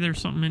 Maybe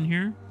there's something in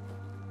here.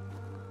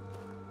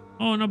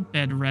 Oh, and a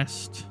bed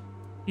rest.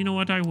 You know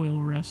what? I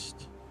will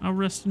rest. I'll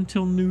rest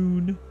until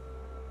noon.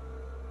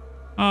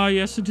 Ah,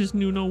 yes, it is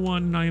noon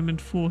 01 and I am in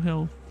full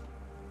health.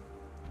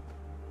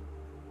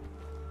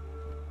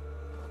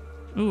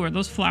 Ooh, are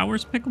those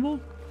flowers pickable?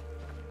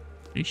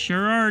 They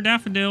sure are,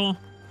 daffodil.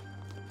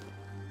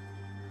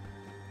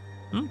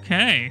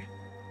 Okay.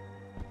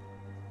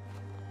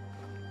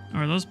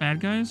 Are those bad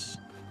guys?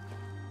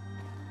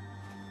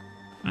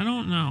 I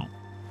don't know.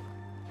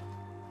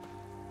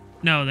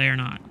 No, they are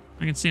not.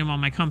 I can see them on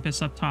my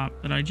compass up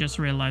top that I just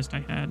realized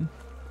I had.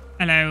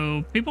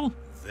 Hello, people.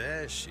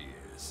 There she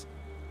is.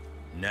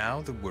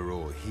 Now that we're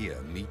all here,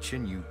 meet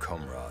your new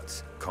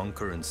comrades,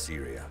 Conquer and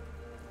Syria.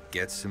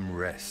 Get some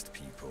rest,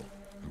 people,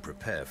 and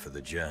prepare for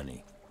the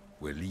journey.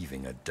 We're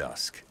leaving at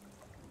dusk.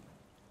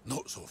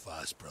 Not so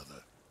fast,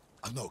 brother.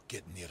 I'm not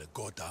getting near a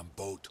goddamn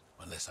boat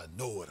unless I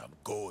know where I'm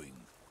going.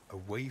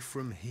 Away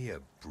from here,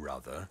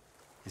 brother.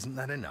 Isn't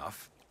that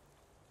enough?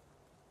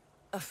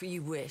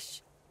 You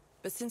wish.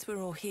 But since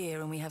we're all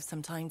here and we have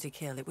some time to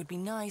kill, it would be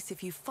nice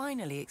if you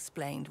finally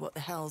explained what the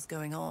hell's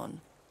going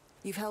on.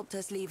 You've helped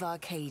us leave our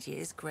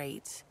cages,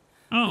 great.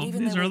 Oh, But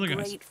even these though are we're other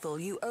guys. grateful,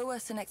 you owe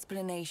us an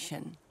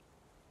explanation.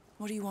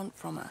 What do you want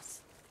from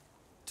us?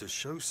 To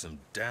show some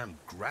damn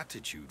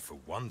gratitude for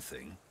one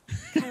thing.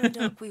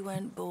 Caradoc, we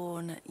weren't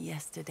born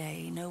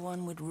yesterday. No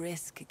one would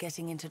risk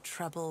getting into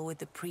trouble with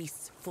the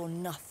priests for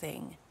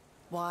nothing.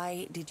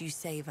 Why did you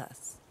save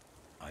us?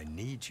 I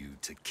need you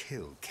to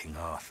kill King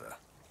Arthur.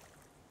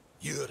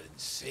 You're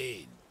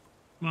insane.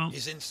 Well,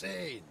 He's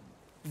insane.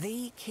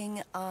 The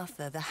King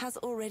Arthur that has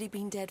already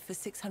been dead for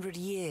 600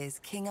 years.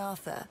 King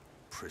Arthur.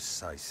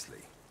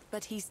 Precisely.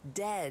 But he's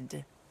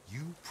dead.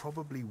 You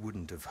probably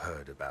wouldn't have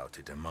heard about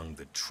it among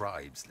the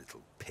tribe's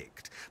little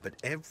Pict, but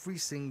every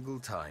single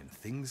time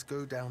things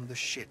go down the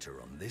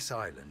shitter on this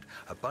island,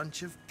 a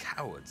bunch of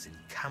cowards in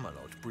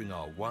Camelot bring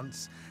our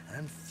once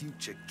and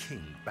future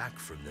king back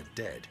from the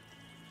dead.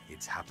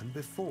 It's happened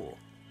before.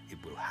 It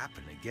will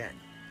happen again.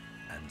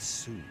 And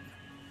soon.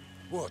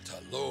 What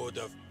a load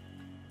of...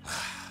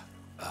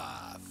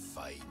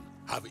 fine.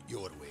 Have it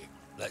your way.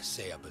 Let's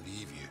say I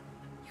believe you.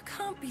 You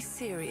can't be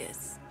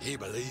serious. He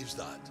believes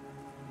that.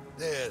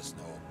 There's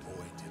no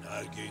point in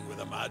arguing with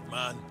a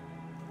madman.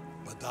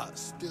 But that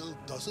still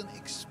doesn't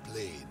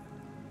explain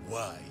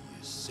why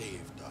you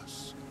saved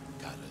us,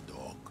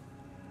 Caradoc.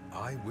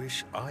 I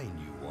wish I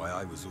knew why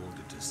I was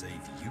ordered to save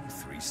you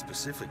three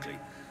specifically.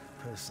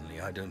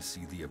 Personally, I don't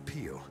see the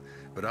appeal,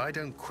 but I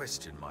don't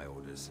question my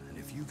orders, and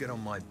if you get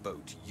on my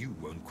boat, you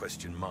won't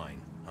question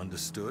mine.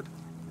 Understood?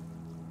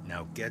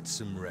 Now get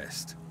some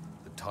rest.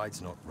 The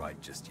tide's not right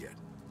just yet,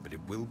 but it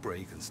will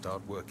break and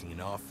start working in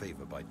our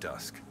favor by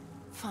dusk.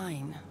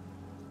 Fine.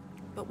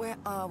 But where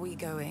are we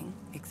going,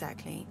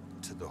 exactly?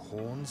 To the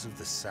Horns of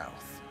the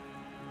South.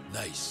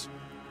 Nice.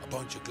 A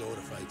bunch of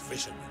glorified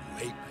fishermen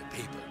who hate my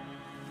people.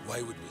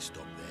 Why would we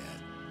stop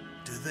there?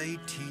 Do they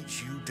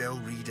teach you, Del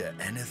Rita,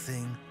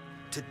 anything?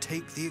 To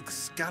take the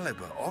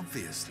Excalibur,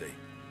 obviously.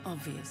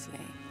 Obviously.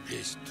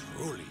 He's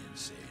truly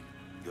insane.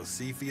 You'll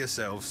see for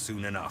yourselves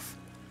soon enough.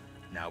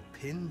 Now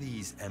pin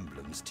these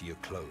emblems to your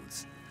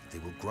clothes. They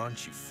will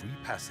grant you free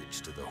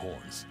passage to the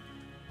Horns.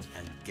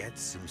 And get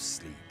some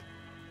sleep.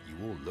 You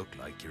all look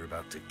like you're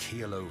about to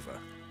keel over,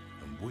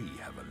 and we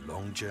have a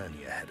long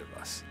journey ahead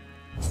of us.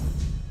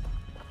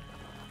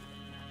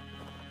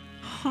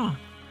 huh.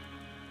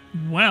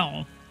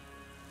 Well.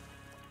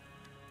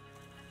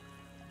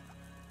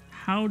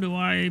 How do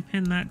I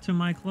pin that to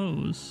my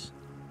clothes?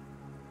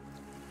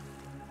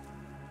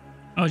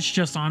 Oh, it's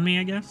just on me,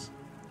 I guess?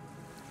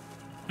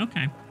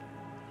 Okay.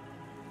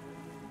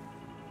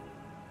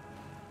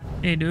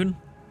 Hey, dude.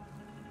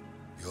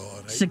 You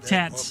all right Sick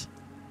there, tats.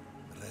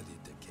 Bob? Ready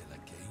to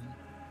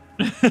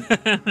kill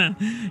a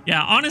king?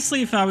 Yeah,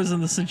 honestly, if I was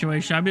in the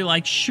situation, I'd be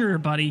like, sure,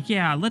 buddy.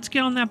 Yeah, let's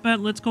get on that bet.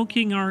 Let's go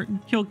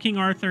kill King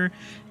Arthur.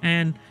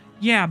 And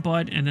yeah,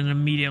 bud. And then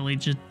immediately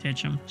just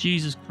ditch him.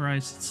 Jesus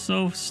Christ. It's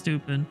so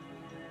stupid.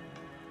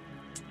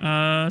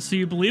 So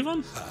you believe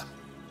him? Ha!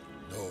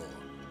 No,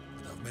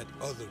 but I've met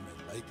other men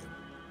like him.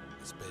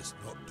 It's best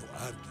not to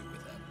argue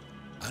with him.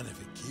 And if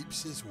he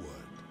keeps his word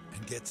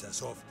and gets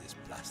us off this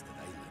blasted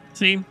island,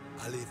 See?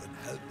 I'll even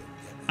help him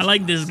get his I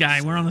like this asses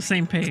guy. We're on the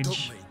same I don't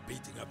page. mind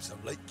beating up some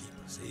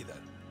lightkeepers either.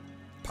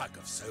 Pack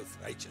of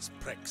self-righteous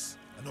pricks,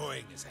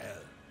 annoying as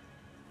hell.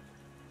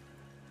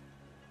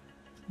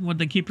 What'd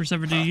the keepers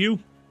ever do to you?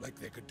 Like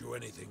they could do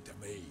anything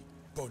to me.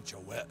 Bunch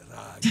of wet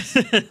rags.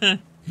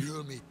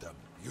 You'll meet them.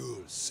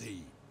 You'll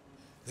see.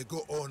 They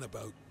go on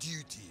about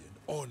duty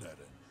and honor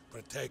and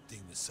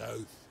protecting the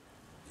South.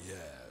 Yeah,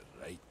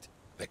 right.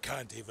 They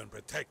can't even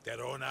protect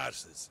their own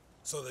arses,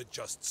 so they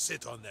just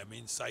sit on them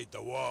inside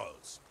the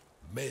walls.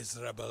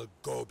 Miserable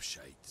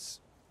gobshites.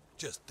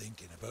 Just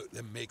thinking about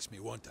them makes me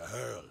want to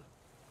hurl.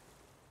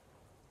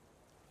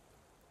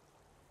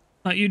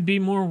 Thought you'd be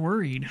more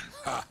worried.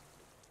 Ha!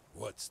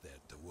 What's there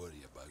to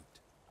worry about?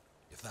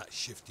 If that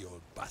shifty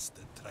old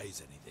bastard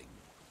tries anything,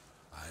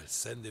 I'll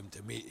send him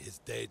to meet his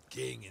dead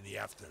king in the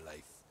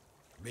afterlife.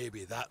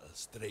 Maybe that'll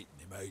straighten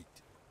him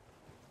out.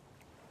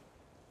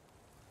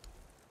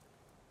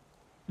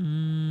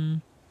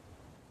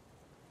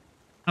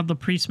 How'd the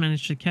priest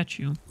manage to catch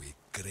you? With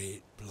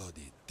great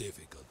bloody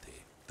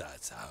difficulty,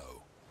 that's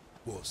how.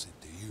 What's it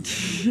to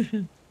you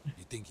anyway?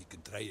 You think you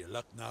can try your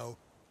luck now?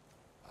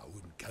 I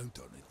wouldn't count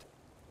on it.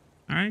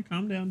 Alright,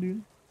 calm down,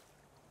 dude.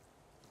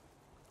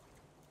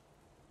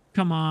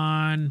 Come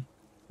on.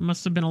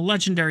 Must have been a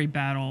legendary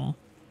battle.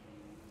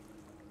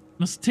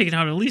 Must have taken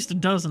out at least a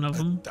dozen of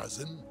them. A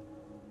dozen?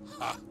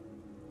 Ha!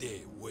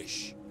 They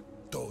wish.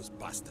 Those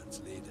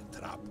bastards laid a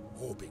trap,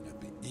 hoping it'd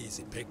be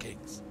easy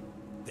pickings.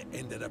 They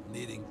ended up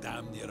needing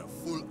damn near a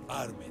full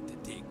army to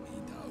take me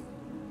down.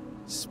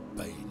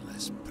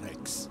 Spineless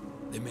pricks.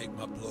 They make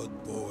my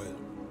blood boil.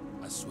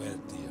 I swear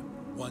to you,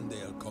 one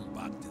day I'll come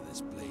back to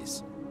this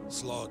place,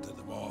 slaughter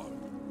them all,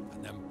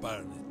 and then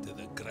burn it to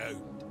the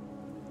ground.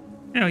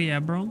 Hell yeah,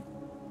 bro.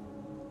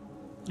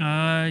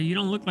 You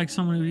don't look like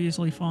someone who'd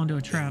easily fall into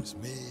a trap. There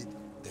was maid,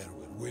 there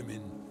were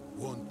women,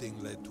 one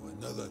thing led to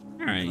another.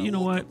 Alright, and you I know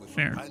woke what? up with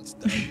Fair. my pants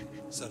down,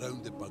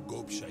 surrounded by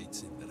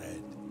gobshites in the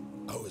red.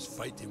 I was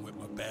fighting with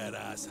my bare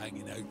ass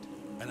hanging out,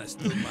 and I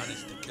still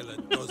managed to kill a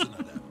dozen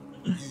of them.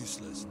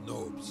 Useless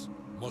knobs.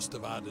 Must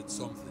have added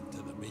something to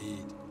the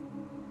maid.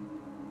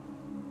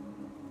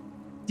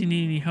 Do you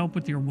need any help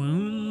with your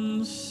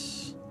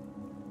wounds?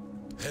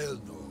 Hell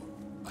no.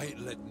 I ain't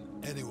letting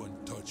anyone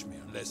touch me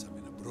unless I'm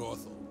in a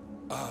brothel.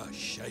 Ah,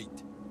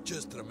 shite.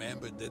 Just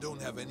remembered they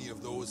don't have any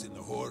of those in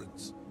the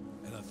horns.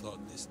 And I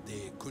thought this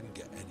day couldn't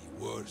get any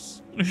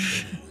worse.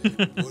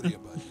 Anyway, worry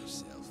about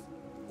yourself.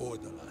 Or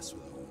the lass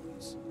with the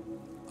horns.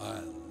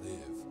 I'll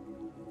live.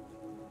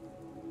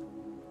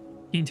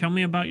 Can you tell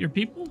me about your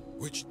people?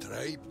 Which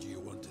tribe do you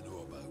want to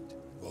know about?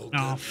 Vulcan,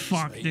 Oh,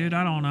 fuck, Swine, dude.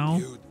 I don't know.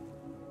 Feud?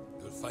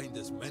 You'll find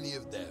as many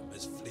of them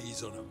as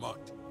fleas on a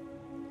mutt.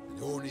 And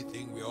the only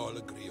thing we all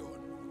agree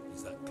on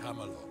is that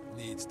Camelot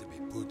needs to be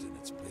put in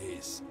its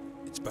place.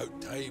 It's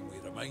about time we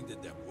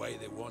reminded them why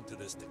they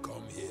wanted us to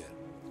come here.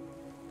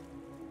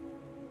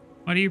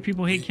 Why do your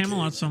people hate We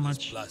Camelot came so to much?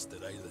 this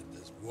blasted island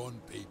as one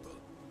people.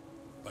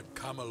 But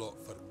Camelot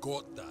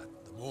forgot that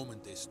the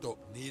moment they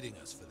stopped needing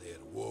us for their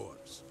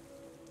wars.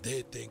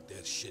 They think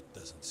their shit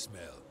doesn't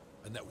smell,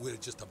 and that we're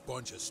just a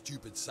bunch of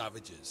stupid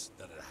savages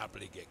that'd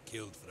happily get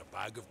killed for a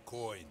bag of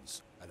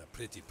coins and a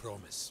pretty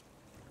promise.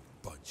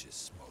 Bunch of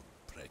smug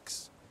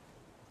pricks.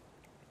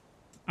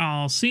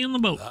 I'll see you on the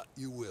boat. That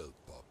you will,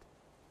 Bob.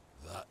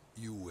 That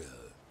you will.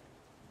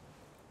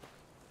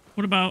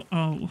 What about,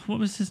 what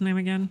was his name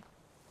again?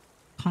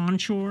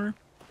 Conchor?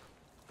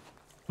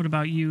 What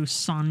about you,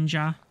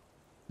 Sanja?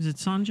 Is it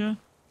Sanja?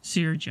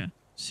 Sirja?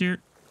 Sira?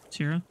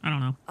 I don't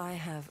know. I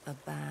have a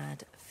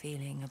bad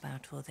feeling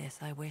about all this.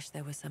 I wish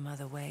there was some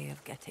other way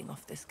of getting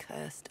off this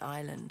cursed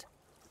island.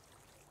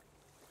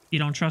 You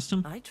don't trust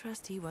him? I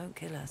trust he won't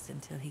kill us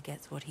until he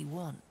gets what he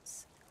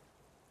wants.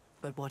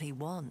 But what he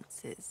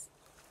wants is,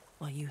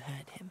 well, you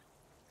heard him.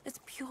 It's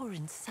pure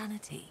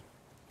insanity.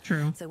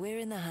 True. So we're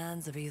in the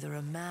hands of either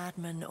a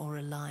madman or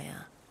a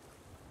liar.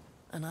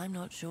 And I'm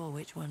not sure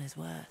which one is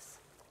worse.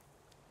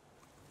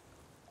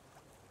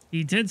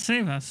 He did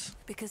save us.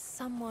 Because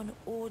someone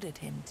ordered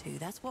him to.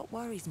 That's what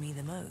worries me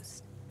the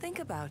most. Think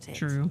about it.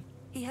 True.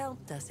 He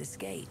helped us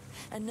escape,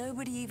 and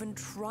nobody even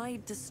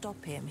tried to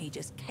stop him. He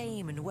just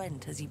came and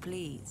went as he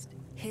pleased.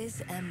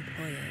 His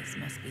employers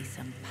must be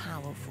some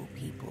powerful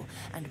people,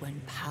 and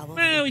when powerful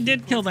Well, we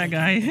did people kill that take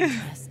guy. an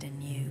interest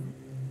in you,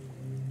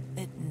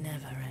 it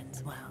never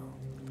ends well.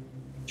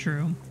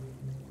 True.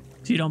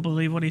 So you don't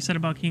believe what he said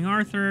about King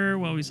Arthur?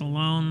 Well, he's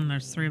alone.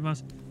 There's three of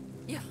us.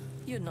 Yeah,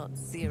 you're not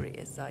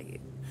serious, are you?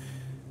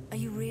 Are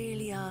you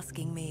really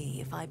asking me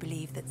if I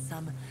believe that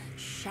some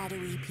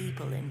shadowy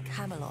people in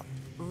Camelot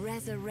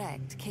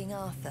resurrect King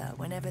Arthur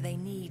whenever they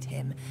need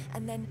him,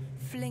 and then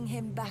fling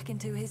him back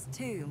into his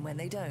tomb when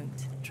they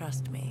don't?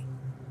 Trust me,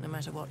 no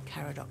matter what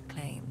Caradoc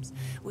claims,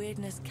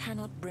 weirdness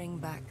cannot bring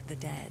back the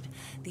dead.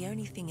 The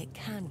only thing it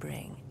can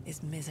bring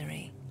is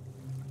misery.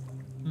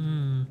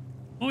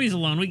 Oh, he's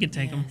alone. We could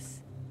take him.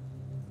 Yes.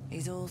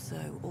 He's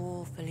also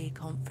awfully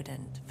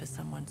confident for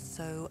someone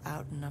so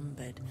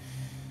outnumbered.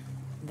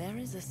 There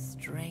is a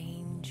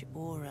strange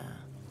aura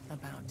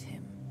about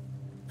him.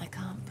 I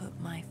can't put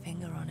my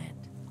finger on it.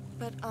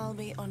 But I'll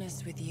be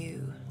honest with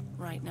you.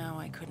 Right now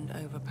I couldn't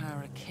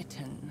overpower a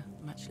kitten,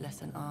 much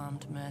less an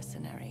armed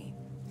mercenary.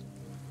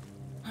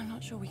 I'm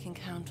not sure we can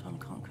count on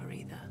Conquer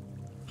either.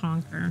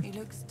 Conquer. He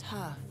looks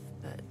tough,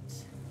 but...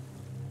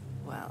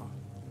 well...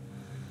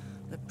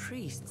 the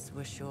priests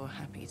were sure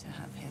happy to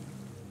have him.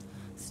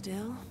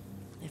 Still,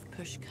 if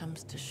push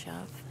comes to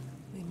shove,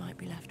 we might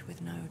be left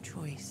with no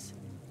choice.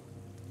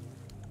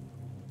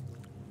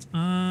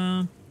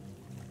 How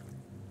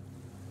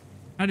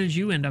did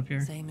you end up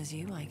here? Same as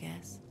you, I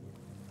guess.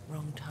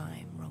 Wrong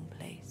time, wrong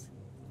place.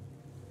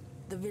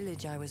 The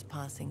village I was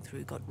passing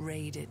through got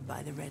raided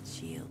by the Red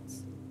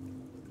Shields.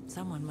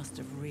 Someone must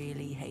have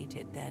really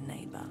hated their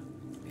neighbor,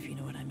 if you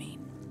know what I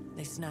mean.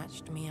 They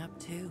snatched me up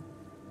too.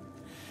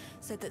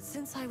 said that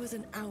since I was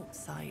an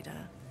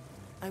outsider,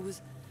 I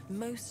was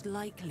most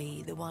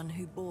likely the one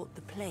who brought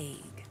the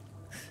plague.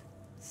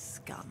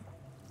 Scum.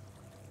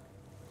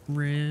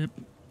 Rip.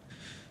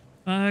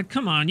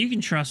 Come on, you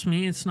can trust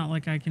me. It's not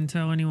like I can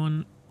tell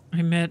anyone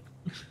I met.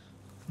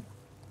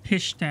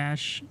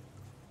 Pishtash.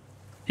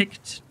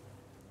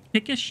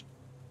 Pickish?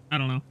 I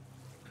don't know.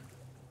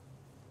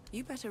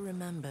 You better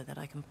remember that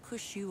I can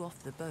push you off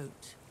the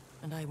boat,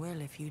 and I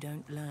will if you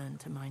don't learn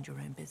to mind your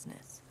own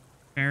business.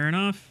 Fair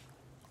enough.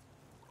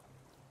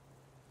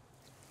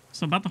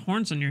 So about the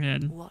horns on your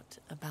head. What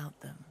about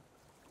them?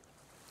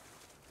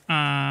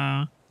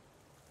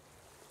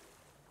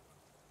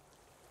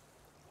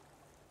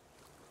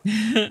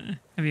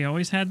 Have you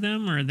always had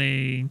them, or are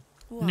they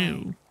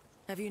new?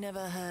 Have you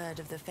never heard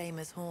of the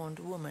famous horned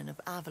woman of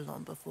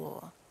Avalon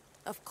before?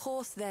 Of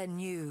course they're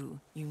new,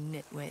 you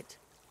nitwit.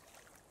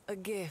 A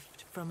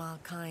gift from our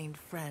kind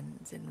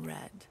friends in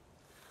red.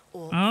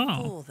 Or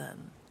for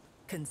them,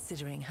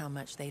 considering how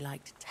much they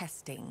liked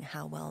testing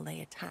how well they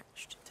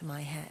attached to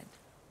my head.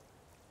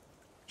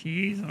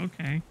 Jeez,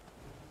 okay.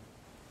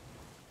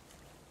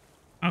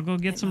 I'll go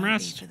get some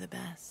rest. For the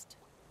best.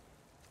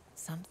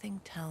 Something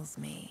tells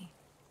me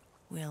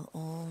we'll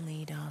all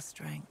need our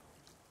strength.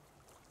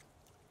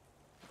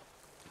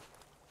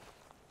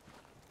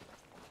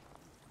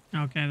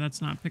 Okay,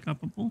 that's not pick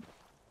upable.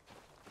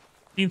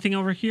 Anything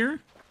over here?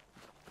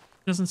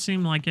 Doesn't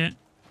seem like it.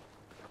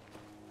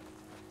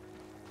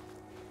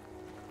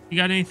 You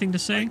got anything to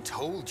say? I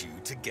told you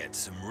to get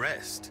some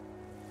rest.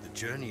 The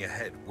journey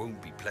ahead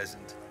won't be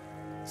pleasant.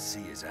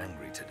 Sea is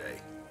angry today.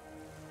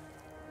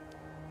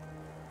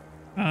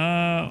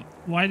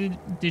 Why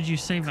did you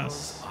save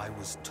us? Because I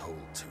was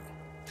told to.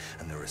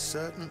 And there are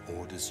certain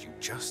orders you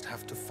just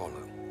have to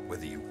follow,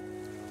 whether you...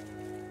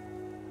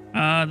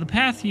 The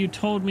path you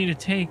told me to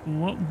take,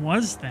 what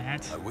was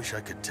that? I wish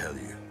I could tell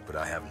you, but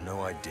I have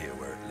no idea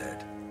where it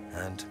led.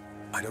 And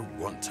I don't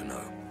want to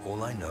know.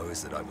 All I know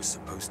is that I was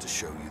supposed to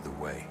show you the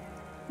way.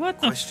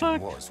 What the fuck? The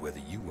question was whether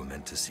you were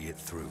meant to see it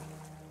through.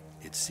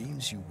 It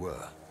seems you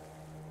were.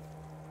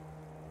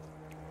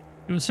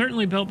 It was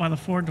certainly built by the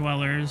Ford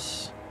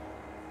Dwellers.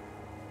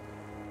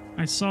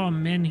 I saw a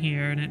min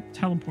here and it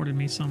teleported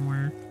me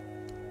somewhere.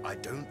 I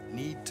don't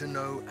need to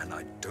know, and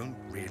I don't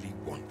really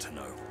want to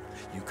know.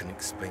 You can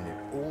explain it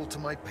all to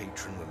my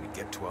patron when we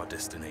get to our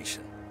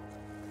destination.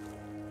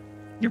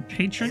 Your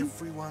patron?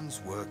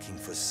 Everyone's working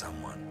for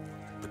someone,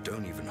 but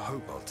don't even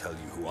hope I'll tell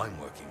you who I'm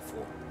working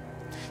for.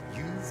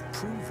 You've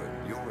proven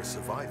you're a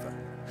survivor.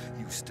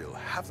 You still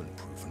haven't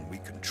proven we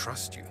can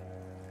trust you.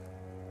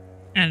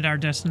 And our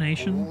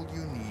destination? All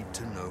you need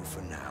to know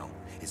for now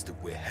is that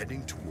we're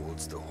heading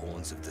towards the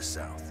Horns of the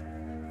South.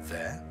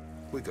 There,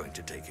 we're going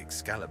to take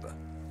Excalibur,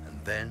 and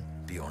then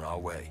be on our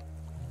way.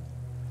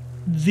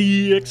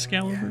 The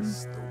Excalibur?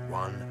 Yes, the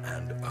one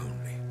and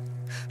only.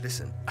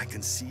 Listen, I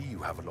can see you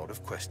have a lot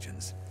of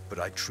questions, but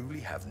I truly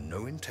have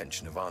no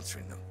intention of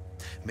answering them.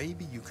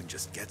 Maybe you can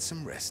just get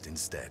some rest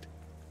instead.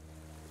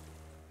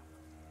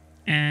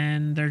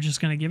 And they're just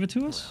gonna give it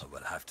to us? Well,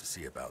 we'll have to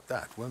see about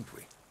that, won't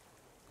we?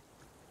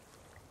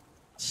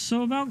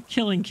 So about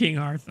killing King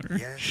Arthur.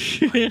 Yes,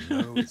 I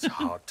know it's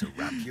hard to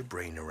wrap your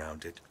brain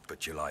around it,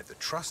 but you'll either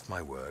trust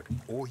my word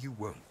or you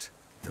won't.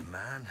 The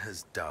man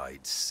has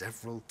died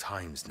several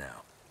times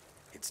now.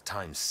 It's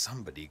time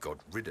somebody got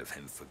rid of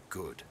him for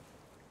good.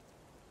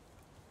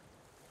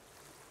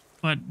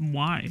 But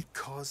why?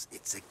 Because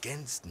it's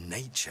against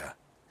nature.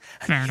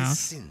 And Fair his enough.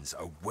 sins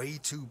are way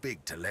too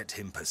big to let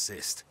him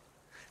persist.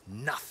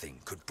 Nothing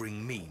could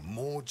bring me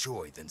more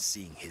joy than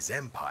seeing his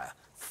empire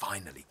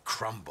finally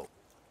crumble.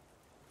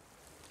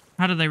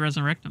 How did they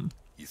resurrect him?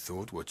 You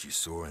thought what you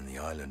saw in the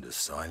island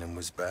asylum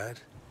was bad?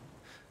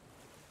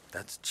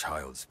 That's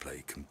child's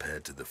play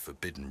compared to the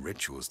forbidden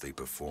rituals they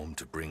performed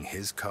to bring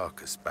his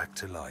carcass back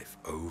to life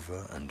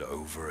over and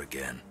over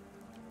again.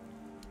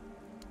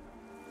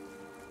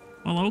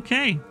 Well,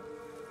 okay.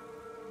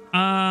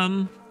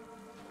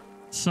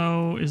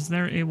 So is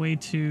there a way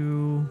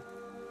to...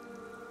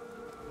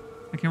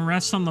 I can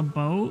rest on the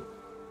boat?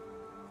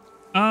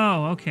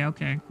 Oh,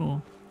 okay,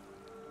 cool.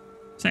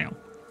 Sail.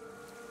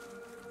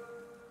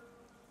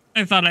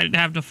 I thought I'd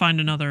have to find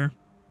another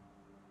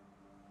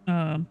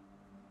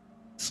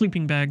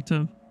sleeping bag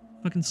to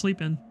fucking sleep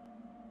in.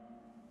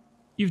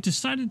 You've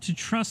decided to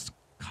trust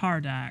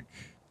Kardak,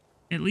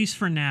 at least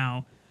for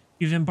now.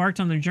 You've embarked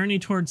on the journey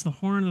towards the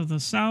Horn of the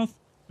South,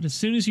 but as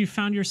soon as you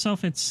found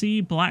yourself at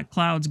sea, black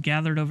clouds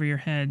gathered over your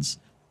heads,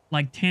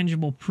 like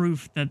tangible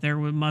proof that there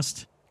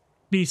must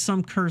be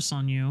some curse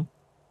on you.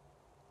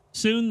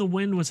 Soon the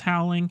wind was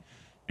howling,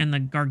 and the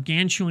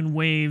gargantuan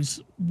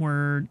waves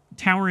were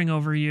towering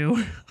over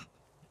you.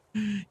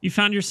 You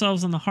found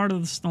yourselves in the heart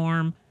of the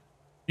storm.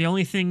 The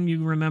only thing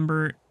you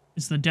remember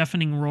is the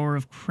deafening roar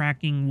of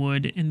cracking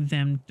wood and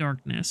then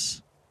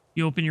darkness.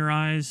 You open your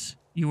eyes,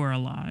 you are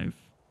alive.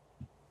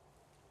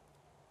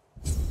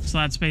 So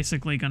that's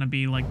basically going to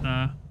be like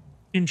the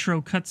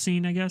intro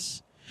cutscene, I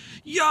guess.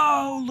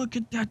 Yo, look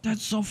at that.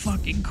 That's so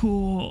fucking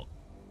cool.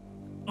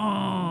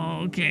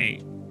 Oh,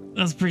 okay.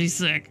 That's pretty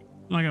sick.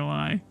 Not gonna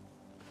lie.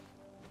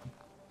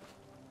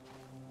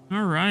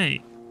 All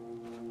right.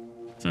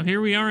 So here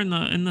we are in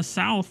the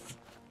south.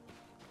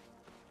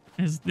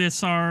 Is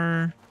this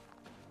our...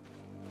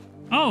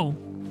 Oh,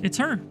 it's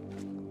her.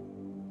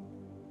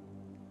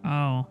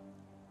 Oh.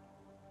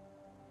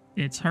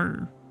 It's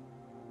her.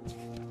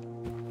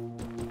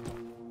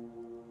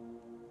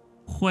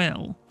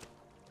 Well,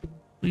 at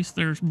least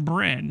there's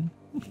bread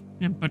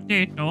and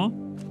potato.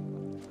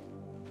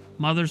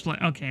 Mother's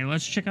like, okay,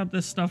 let's check out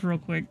this stuff real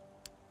quick.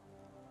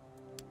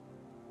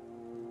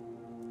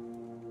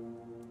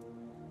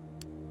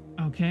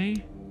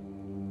 Okay.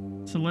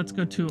 So let's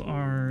go to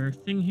our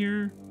thing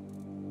here.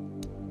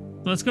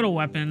 Let's go to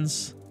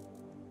weapons.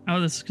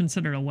 Oh, this is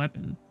considered a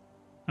weapon.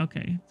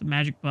 Okay, it's a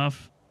magic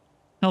buff.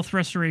 Health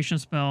restoration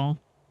spell.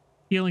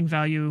 Healing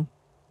value.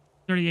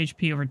 30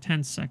 HP over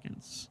 10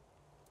 seconds.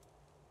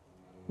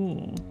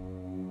 Cool.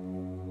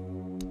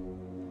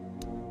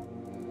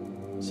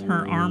 Does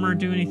her armor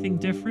do anything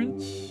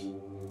different?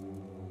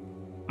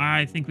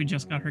 I think we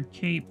just got her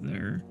cape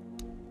there.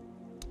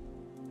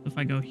 If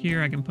I go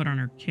here, I can put on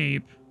her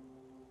cape.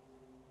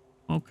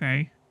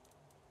 Okay.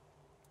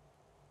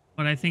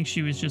 But I think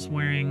she was just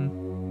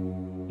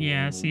wearing...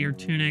 Yeah, see her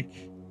tunic.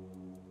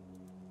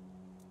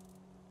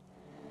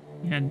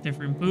 She had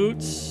different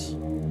boots.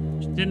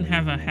 She didn't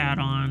have a hat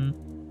on.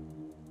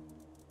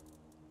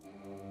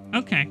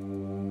 Okay.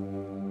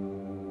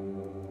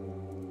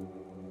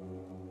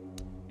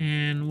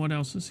 And what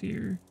else is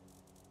here?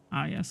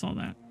 Ah, yeah, I saw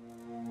that.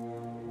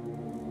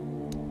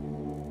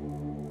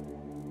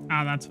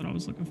 Ah, that's what I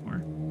was looking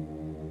for.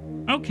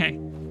 Okay.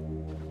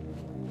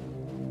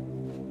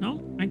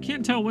 No, I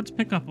can't tell what's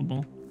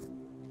pick-upable.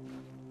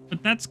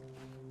 But that's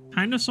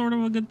kind of sort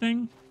of a good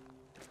thing.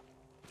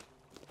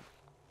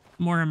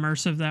 More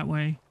immersive that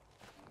way.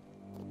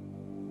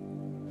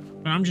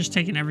 But I'm just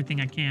taking everything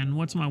I can.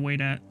 What's my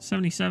weight at?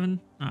 77?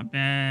 Not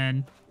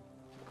bad.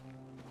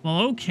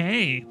 Well,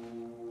 okay.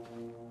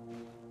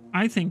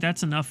 I think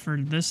that's enough for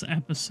this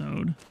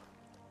episode.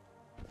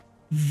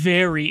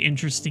 Very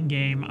interesting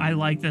game. I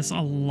like this a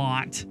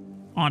lot,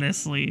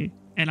 honestly.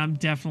 And I'm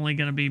definitely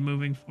going to be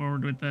moving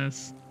forward with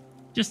this.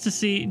 Just to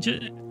see...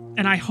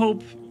 And I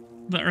hope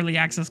the early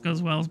access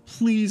goes well.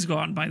 Please go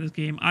out and buy this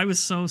game. I was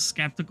so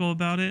skeptical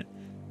about it.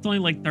 It's only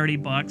like 30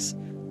 bucks.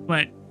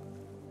 But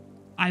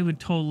I would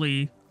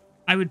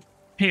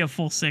pay a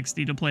full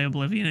 60 to play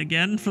Oblivion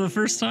again for the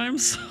first time.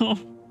 So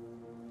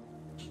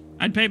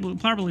I'd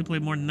probably play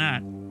more than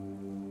that.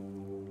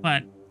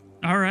 But,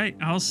 all right,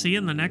 I'll see you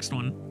in the next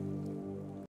one.